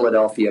in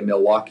Philadelphia,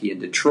 Milwaukee, and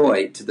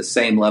Detroit to the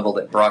same level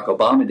that Barack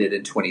Obama did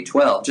in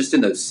 2012, just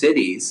in those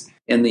cities.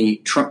 And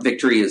the Trump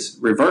victory is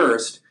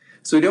reversed.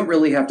 So we don't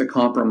really have to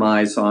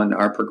compromise on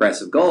our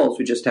progressive goals.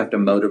 We just have to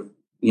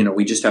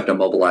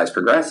mobilize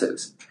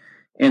progressives.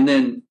 And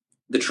then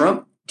the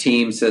Trump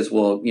team says,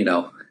 well,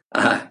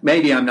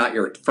 maybe I'm not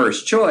your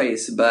first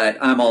choice, but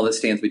I'm all that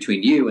stands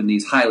between you and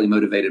these highly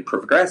motivated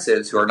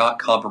progressives who are not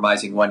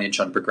compromising 1 inch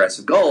on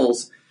progressive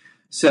goals.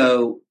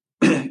 So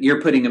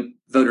you're putting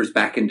voters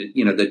back into,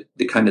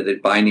 the kind of the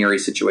binary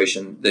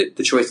situation, the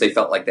choice they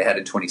felt like they had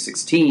in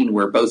 2016,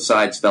 where both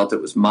sides felt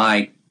it was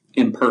my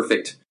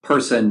imperfect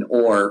person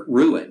or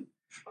ruin.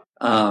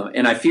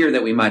 And I fear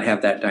that we might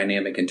have that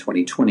dynamic in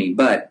 2020.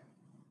 But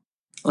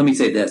let me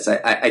say this.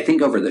 I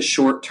think over the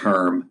short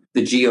term,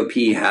 the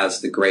GOP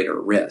has the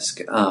greater risk,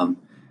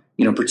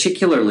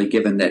 particularly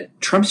given that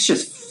Trump's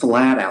just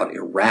flat out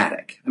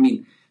erratic. I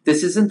mean,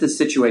 this isn't the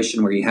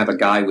situation where you have a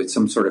guy with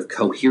some sort of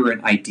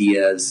coherent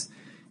ideas,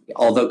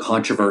 although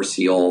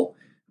controversial,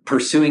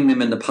 pursuing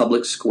them in the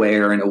public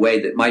square in a way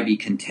that might be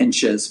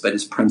contentious but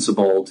is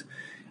principled,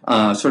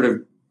 sort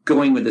of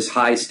going with this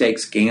high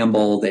stakes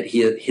gamble that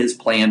his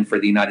plan for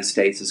the United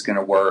States is going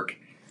to work.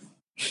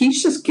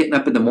 He's just getting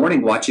up in the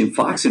morning watching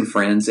Fox and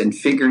Friends and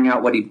figuring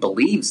out what he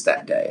believes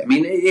that day. I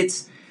mean,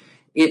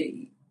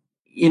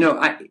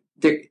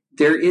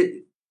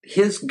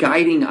 his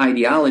guiding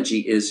ideology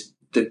is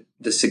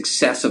the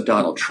success of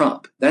Donald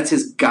Trump. That's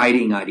his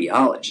guiding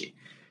ideology.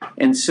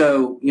 And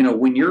so,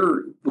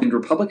 when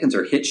Republicans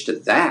are hitched to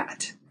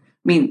that, I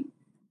mean,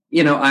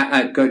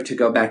 I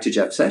go back to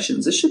Jeff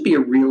Sessions. This should be a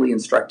really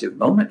instructive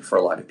moment for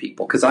a lot of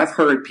people, because I've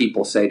heard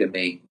people say to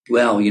me,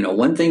 well,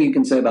 one thing you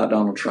can say about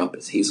Donald Trump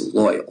is he's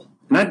loyal.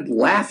 And I'd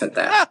laugh at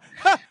that.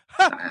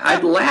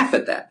 I'd laugh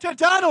at that. To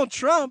Donald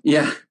Trump?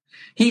 Yeah.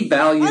 He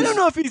values... I don't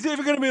know if he's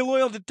ever going to be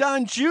loyal to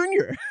Don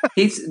Jr.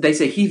 They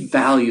say he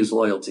values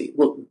loyalty.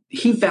 Well,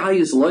 he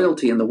values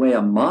loyalty in the way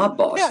a mob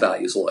boss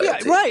values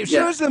loyalty. Yeah, right.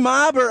 Shows the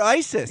mob or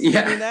ISIS.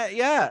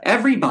 Yeah.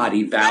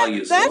 Everybody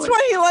values That's loyalty.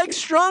 Why he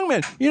likes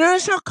strongmen. You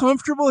notice how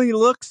comfortable he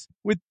looks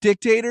with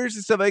dictators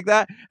and stuff like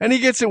that? And he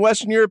gets in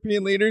Western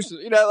European leaders,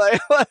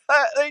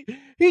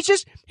 he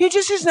just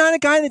is not a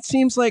guy that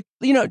seems like,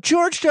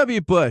 George W.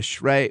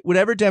 Bush, right?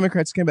 Whatever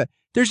Democrats came about,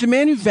 there's a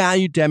man who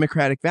valued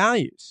democratic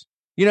values.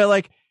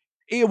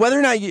 Whether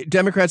or not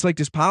Democrats liked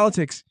his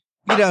politics,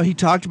 he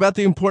talked about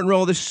the important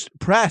role of the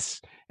press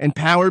and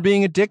power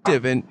being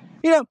addictive. And,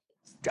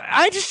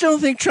 I just don't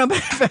think Trump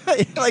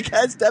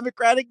has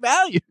democratic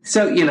values.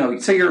 So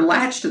you're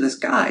latched to this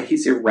guy.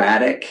 He's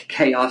erratic.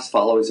 Chaos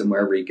follows him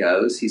wherever he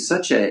goes.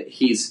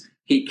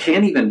 He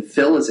can't even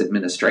fill his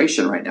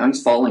administration right now.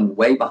 He's falling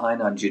way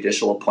behind on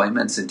judicial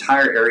appointments.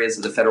 Entire areas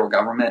of the federal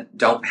government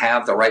don't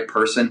have the right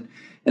person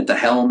at the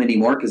helm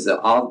anymore because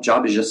the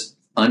job is just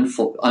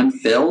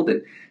unfilled.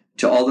 And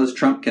to all those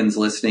Trumpkins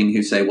listening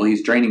who say, well,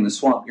 he's draining the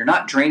swamp. You're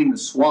not draining the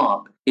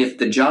swamp if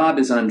the job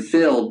is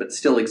unfilled but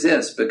still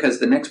exists, because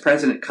the next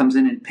president comes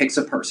in and picks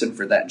a person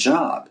for that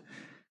job.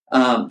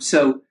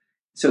 So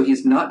So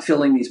he's not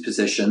filling these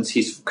positions.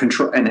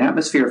 An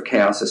atmosphere of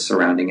chaos is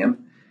surrounding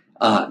him.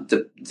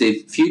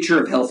 The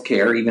future of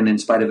healthcare, even in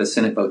spite of a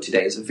Senate vote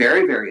today, is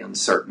very, very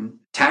uncertain.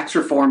 Tax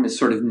reform is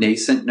sort of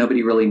nascent.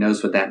 Nobody really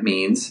knows what that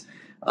means.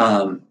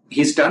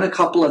 He's done a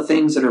couple of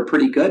things that are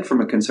pretty good from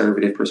a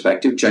conservative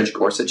perspective. Judge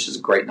Gorsuch is a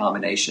great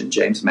nomination.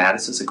 James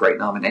Mattis is a great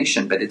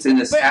nomination, but it's in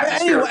this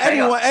atmosphere of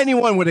chaos.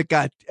 Anyone would have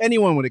got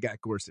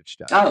Gorsuch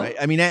done. Oh. Right?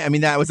 I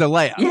mean that was a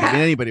layup. Yeah. I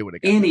mean, anybody would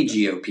have got any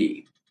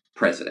GOP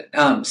president.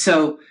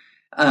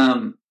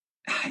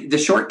 The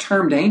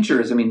short-term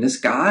danger is, this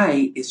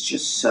guy is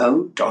just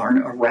so darn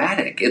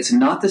erratic. It's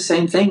not the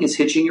same thing as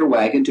hitching your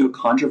wagon to a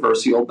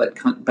controversial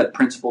but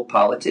principled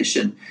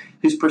politician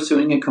who's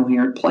pursuing a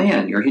coherent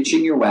plan. You're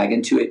hitching your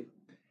wagon to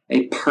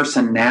a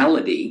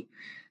personality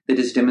that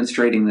is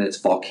demonstrating that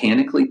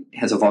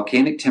has a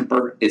volcanic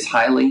temper, is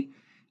highly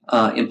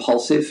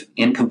impulsive,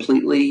 and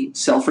completely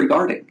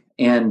self-regarding.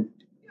 And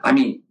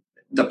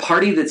the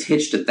party that's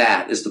hitched at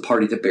that is the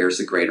party that bears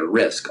the greater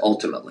risk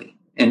ultimately.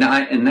 And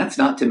that's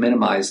not to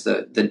minimize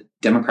the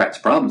Democrats'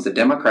 problems. The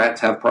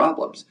Democrats have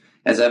problems,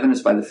 as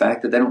evidenced by the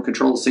fact that they don't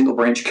control a single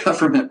branch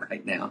government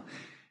right now.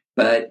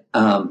 But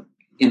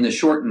in the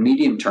short and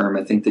medium term,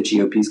 I think the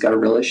GOP's got a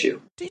real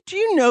issue. Do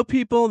you know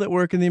people that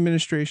work in the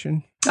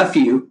administration? A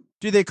few.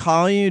 Do they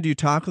call you? Do you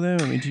talk with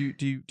them? Do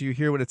you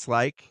hear what it's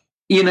like?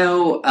 In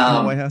the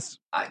White House?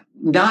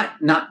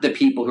 Not the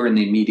people who are in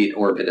the immediate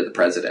orbit of the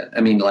president.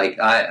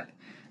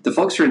 The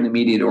folks who are in the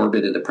immediate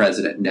orbit of the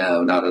president,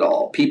 no, not at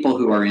all. People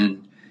who are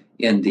in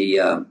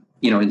the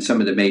in some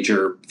of the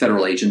major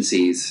federal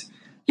agencies,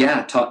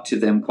 talk to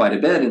them quite a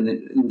bit.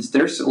 And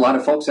there's a lot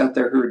of folks out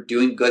there who are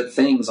doing good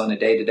things on a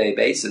day-to-day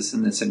basis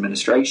in this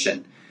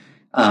administration.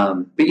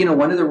 But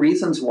one of the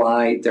reasons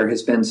why there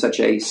has been such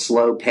a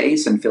slow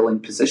pace in filling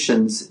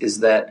positions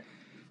is that,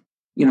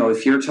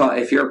 if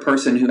you're a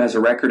person who has a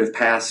record of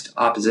past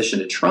opposition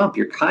to Trump,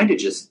 you're kind of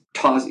just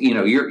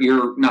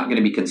you're not going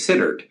to be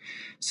considered.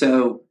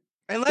 So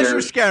unless you're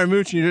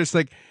Scaramucci, you're just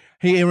like,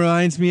 he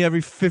reminds me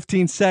every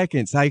 15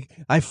 seconds.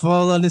 I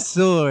fall on the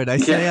sword. I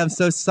say, I'm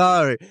so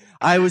sorry.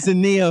 I was a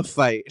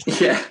neophyte.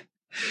 Yeah.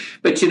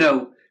 But,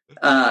 so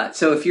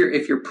if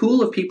your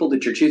pool of people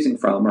that you're choosing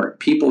from are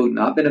people who've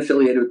not been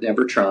affiliated with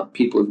Never Trump,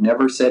 people who've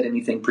never said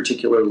anything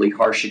particularly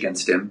harsh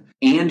against him,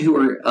 and who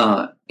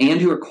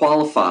are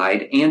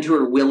qualified and who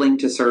are willing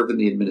to serve in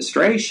the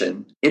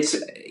administration, it's,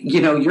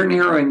 you're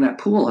narrowing that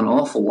pool an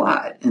awful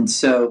lot. And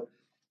so,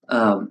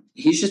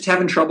 he's just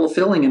having trouble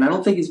filling, and I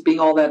don't think he's being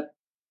all that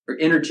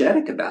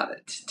energetic about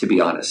it, to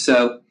be honest.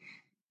 So,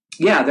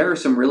 there are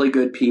some really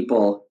good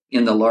people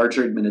in the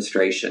larger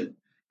administration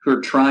who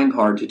are trying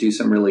hard to do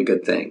some really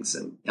good things.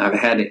 And I've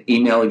had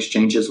email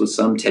exchanges with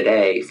some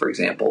today, for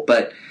example.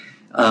 But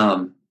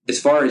as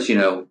far as,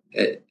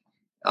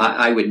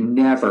 I would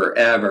never,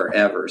 ever,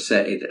 ever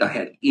say that I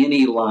had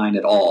any line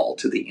at all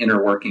to the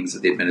inner workings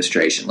of the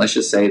administration. Let's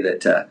just say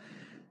that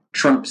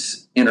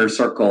Trump's inner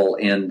circle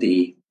and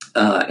the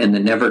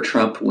Never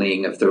Trump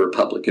wing of the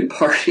Republican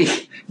Party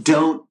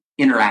don't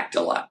interact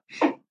a lot.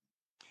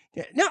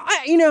 Yeah,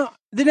 no,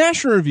 the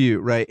National Review,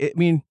 right?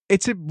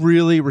 It's a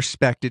really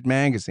respected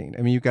magazine.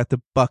 You've got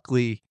the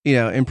Buckley,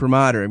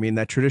 imprimatur.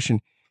 That tradition.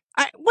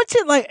 What's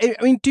it like?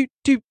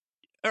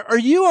 Are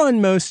you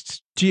on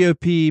most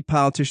GOP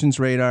politicians'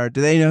 radar? Do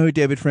they know who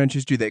David French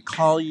is? Do they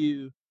call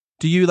you?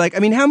 Do you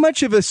how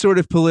much of a sort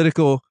of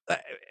political,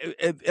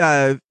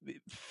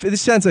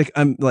 this sounds like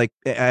I'm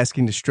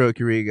asking to stroke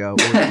your ego or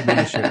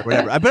diminish it or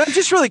whatever, but I'm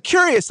just really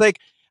curious. Do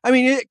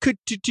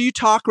you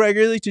talk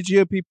regularly to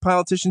GOP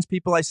politicians,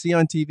 people I see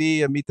on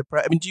TV and meet the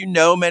press? Do you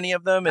know many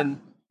of them, and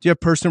do you have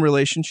personal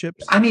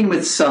relationships?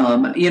 With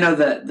some,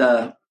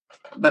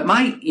 but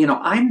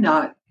I'm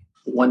not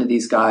one of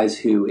these guys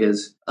who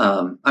is,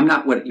 I'm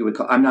not what you would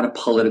call, I'm not a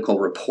political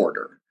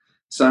reporter.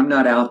 So I'm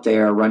not out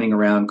there running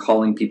around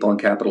calling people on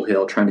Capitol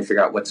Hill trying to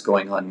figure out what's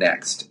going on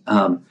next.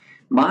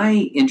 My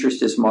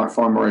interest is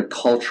far more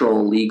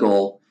cultural,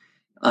 legal,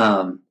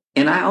 and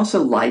I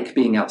also like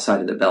being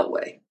outside of the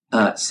Beltway.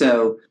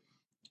 So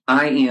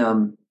I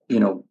am,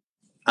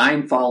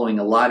 I'm following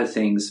a lot of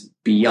things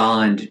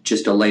beyond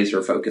just a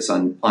laser focus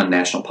on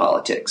national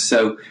politics.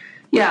 So,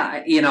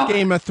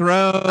 Game of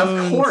Thrones,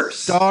 of course,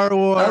 Star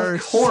Wars,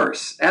 of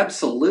course,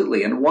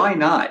 absolutely, and why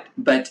not?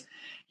 But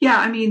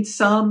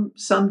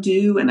some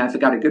do, and I've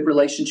got a good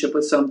relationship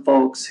with some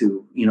folks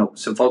who,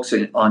 some folks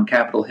on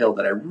Capitol Hill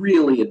that I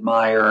really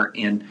admire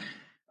and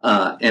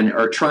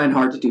are trying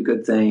hard to do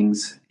good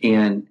things.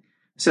 And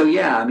so,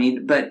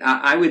 but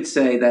I would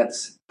say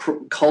that's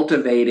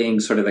cultivating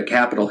sort of a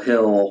Capitol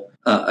Hill,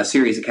 a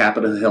series of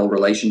Capitol Hill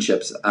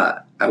relationships.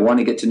 I want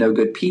to get to know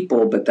good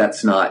people, but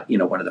that's not,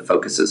 one of the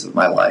focuses of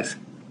my life.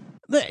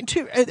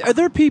 Are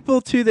there people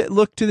too that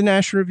look to the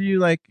National Review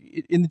like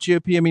in the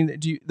GOP?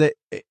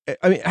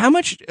 How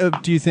much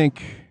do you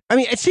think?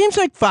 It seems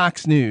like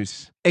Fox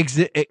News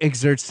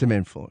exerts some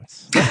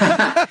influence.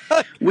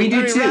 We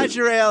do too.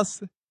 Roger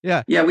Ailes.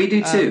 Yeah. Yeah, we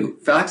do too.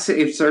 Fox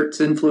exerts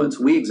influence.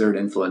 We exert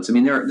influence. I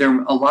mean, there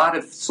are a lot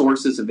of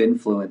sources of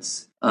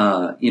influence,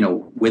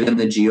 within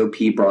the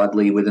GOP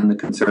broadly, within the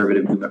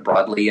conservative movement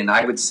broadly. And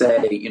I would say,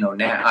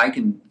 I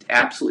can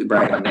absolutely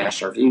brag on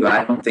National Review.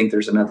 I don't think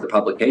there's another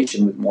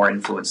publication with more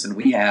influence than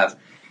we have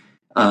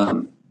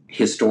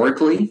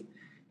historically.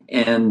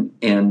 And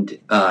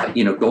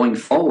going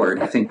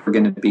forward, I think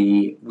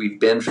we've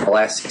been for the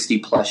last 60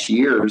 plus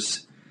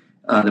years,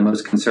 the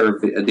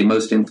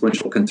most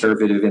influential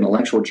conservative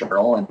intellectual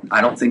journal, and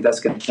I don't think that's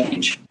going to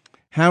change.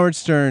 Howard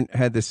Stern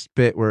had this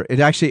bit where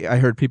I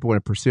heard people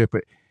want to pursue it,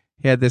 but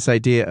he had this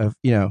idea of,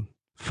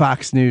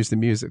 Fox News, the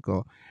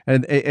musical.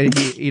 And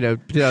he,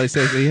 he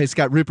says he's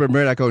got Rupert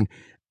Murdoch going,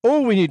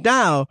 all we need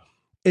now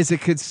is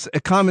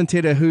a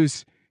commentator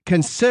who's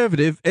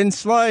conservative and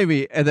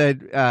slimy. And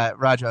then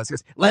Roger Ailes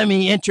goes, let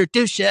me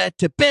introduce you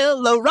to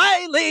Bill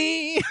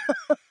O'Reilly.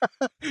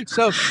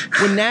 So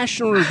when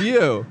National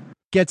Review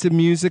gets a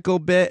musical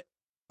bit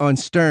on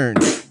Stern,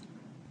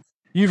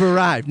 you've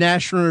arrived.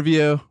 National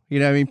Review,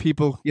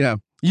 people,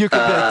 you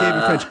could be like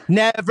David French,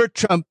 never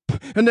Trump,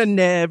 and then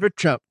never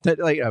Trump.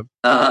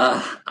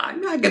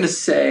 I'm not going to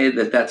say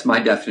that that's my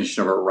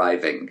definition of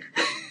arriving.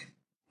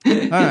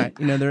 All right,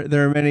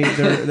 there are many.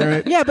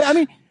 Yeah, but I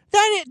mean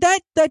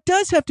that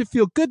does have to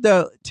feel good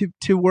though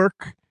to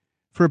work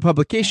for a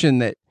publication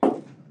that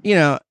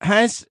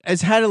has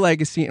had a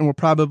legacy and will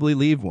probably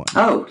leave one.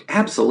 Oh,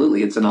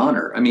 absolutely, it's an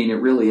honor. I mean, it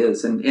really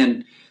is,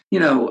 and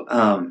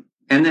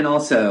then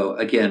also,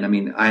 again, I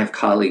mean, I have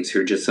colleagues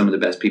who are just some of the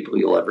best people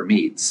you'll ever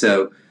meet.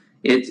 So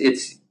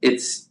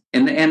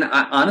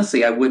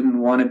honestly, I wouldn't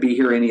want to be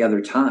here any other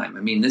time.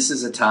 I mean, this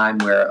is a time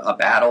where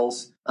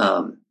battles,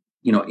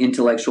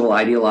 intellectual,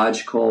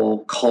 ideological,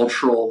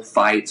 cultural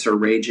fights are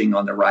raging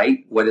on the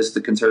right. What is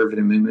the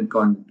conservative movement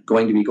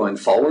going to be going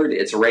forward?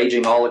 It's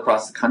raging all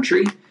across the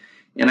country.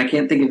 And I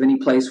can't think of any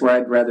place where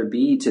I'd rather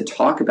be to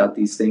talk about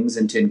these things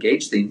and to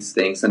engage these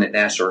things than at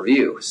National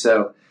Review.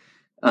 So,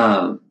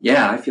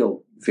 I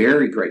feel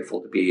very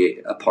grateful to be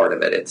a part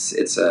of it.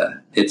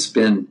 It's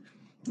been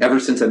ever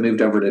since I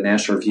moved over to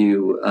National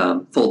Review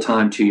full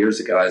time 2 years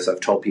ago. As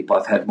I've told people,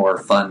 I've had more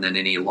fun than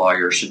any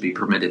lawyer should be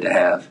permitted to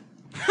have.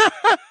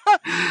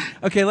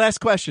 Okay, last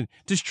question: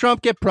 does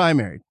Trump get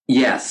primaried?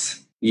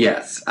 Yes.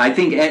 I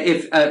think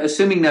if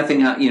assuming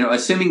nothing,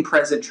 assuming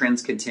present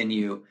trends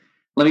continue.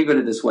 Let me put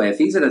it this way: if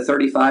he's at a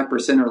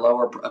 35% or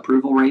lower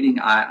approval rating,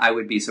 I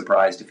would be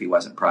surprised if he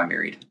wasn't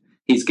primaried.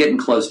 He's getting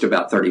close to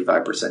about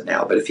 35%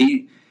 now. But if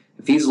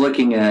he's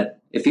looking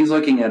at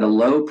a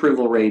low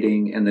approval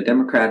rating and the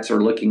Democrats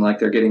are looking like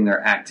they're getting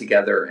their act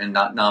together and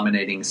not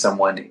nominating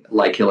someone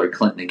like Hillary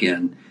Clinton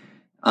again,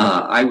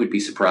 I would be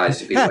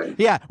surprised if he would.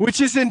 Yeah,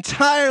 which is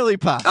entirely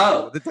possible.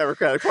 Oh, the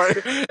Democratic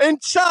Party,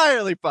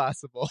 entirely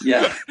possible.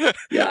 Yeah.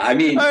 I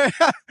mean,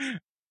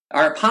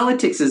 our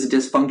politics is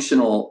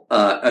dysfunctional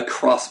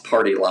across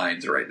party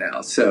lines right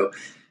now. So.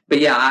 But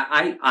yeah,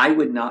 I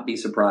would not be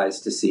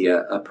surprised to see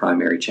a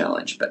primary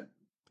challenge. But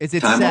is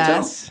it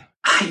Sass?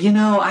 I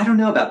don't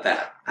know about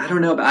that. I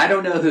don't know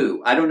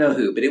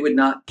who. But it would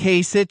not.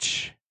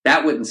 Kasich?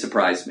 That wouldn't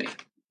surprise me.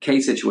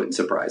 Kasich wouldn't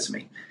surprise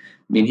me. I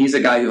mean, he's a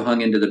guy who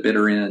hung into the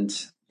bitter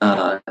end,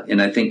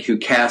 and I think who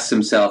casts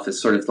himself as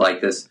sort of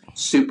like this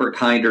super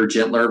kinder,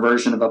 gentler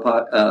version of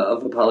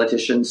a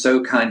politician.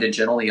 So kind and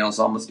gentle, he was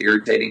almost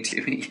irritating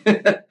to me.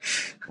 The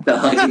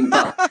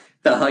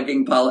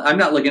hugging. I'm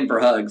not looking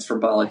for hugs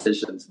from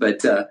politicians,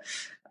 but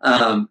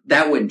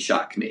that wouldn't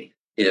shock me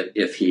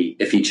if he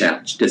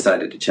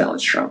decided to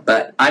challenge Trump.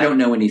 But I don't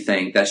know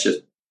anything. That's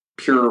just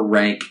pure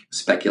rank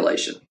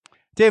speculation.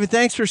 David,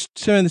 thanks for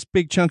spending this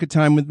big chunk of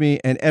time with me.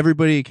 And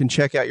everybody can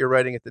check out your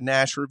writing at the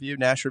National Review,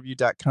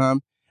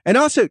 nationalreview.com. And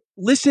also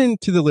listen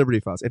to the Liberty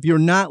Files. If you're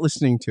not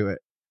listening to it,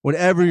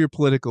 whatever your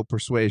political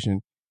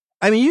persuasion,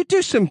 I mean, you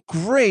do some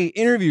great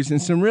interviews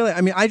and some really,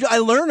 I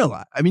learn a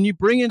lot. I mean, you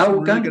bring in some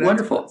really good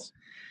wonderful experts.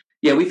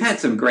 Yeah, we've had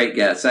some great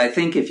guests. I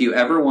think if you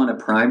ever want a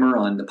primer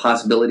on the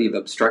possibility of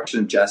obstruction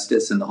of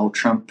justice and the whole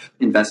Trump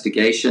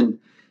investigation,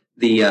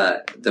 the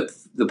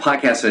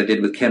podcast that I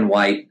did with Ken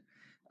White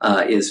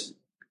is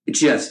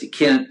just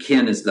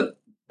Ken is the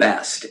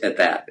best at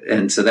that,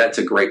 and so that's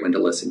a great one to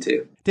listen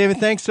to. David,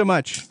 thanks so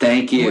much.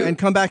 Thank you, and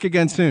come back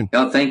again soon.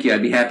 Oh, thank you.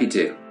 I'd be happy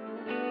to.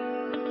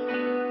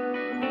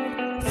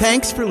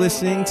 Thanks for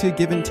listening to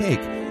Give and Take.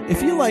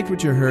 If you liked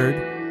what you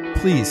heard,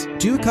 please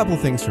do a couple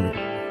things for me.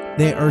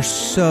 They are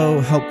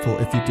so helpful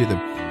if you do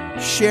them.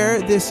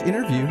 Share this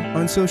interview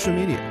on social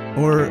media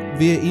or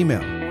via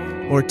email,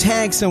 or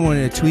tag someone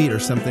in a tweet or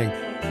something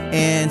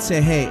and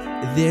say, hey,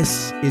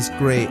 this is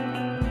great.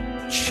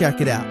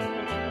 Check it out.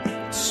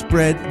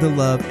 Spread the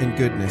love and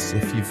goodness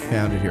if you've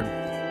found it here.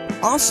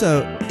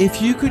 Also,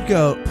 if you could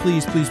go,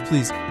 please,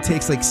 it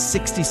takes like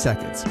 60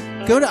 seconds.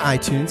 Go to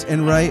iTunes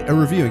and write a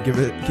review and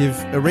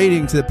give a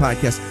rating to the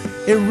podcast.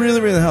 It really,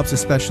 really helps,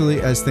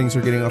 especially as things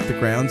are getting off the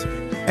ground.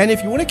 And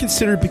if you want to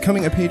consider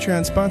becoming a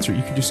Patreon sponsor,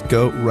 you can just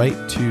go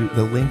right to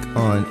the link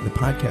on the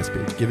podcast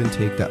page,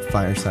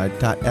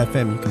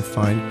 giveandtake.fireside.fm. You can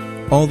find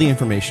all the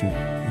information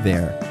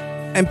there.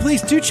 And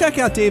please do check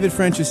out David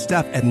French's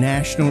stuff at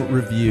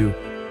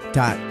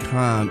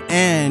nationalreview.com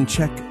and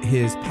check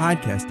his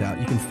podcast out.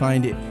 You can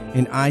find it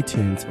in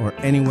iTunes or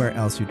anywhere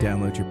else you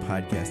download your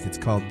podcast. It's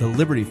called The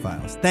Liberty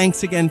Files.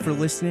 Thanks again for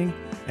listening,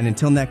 and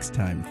until next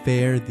time,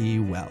 fare thee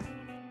well.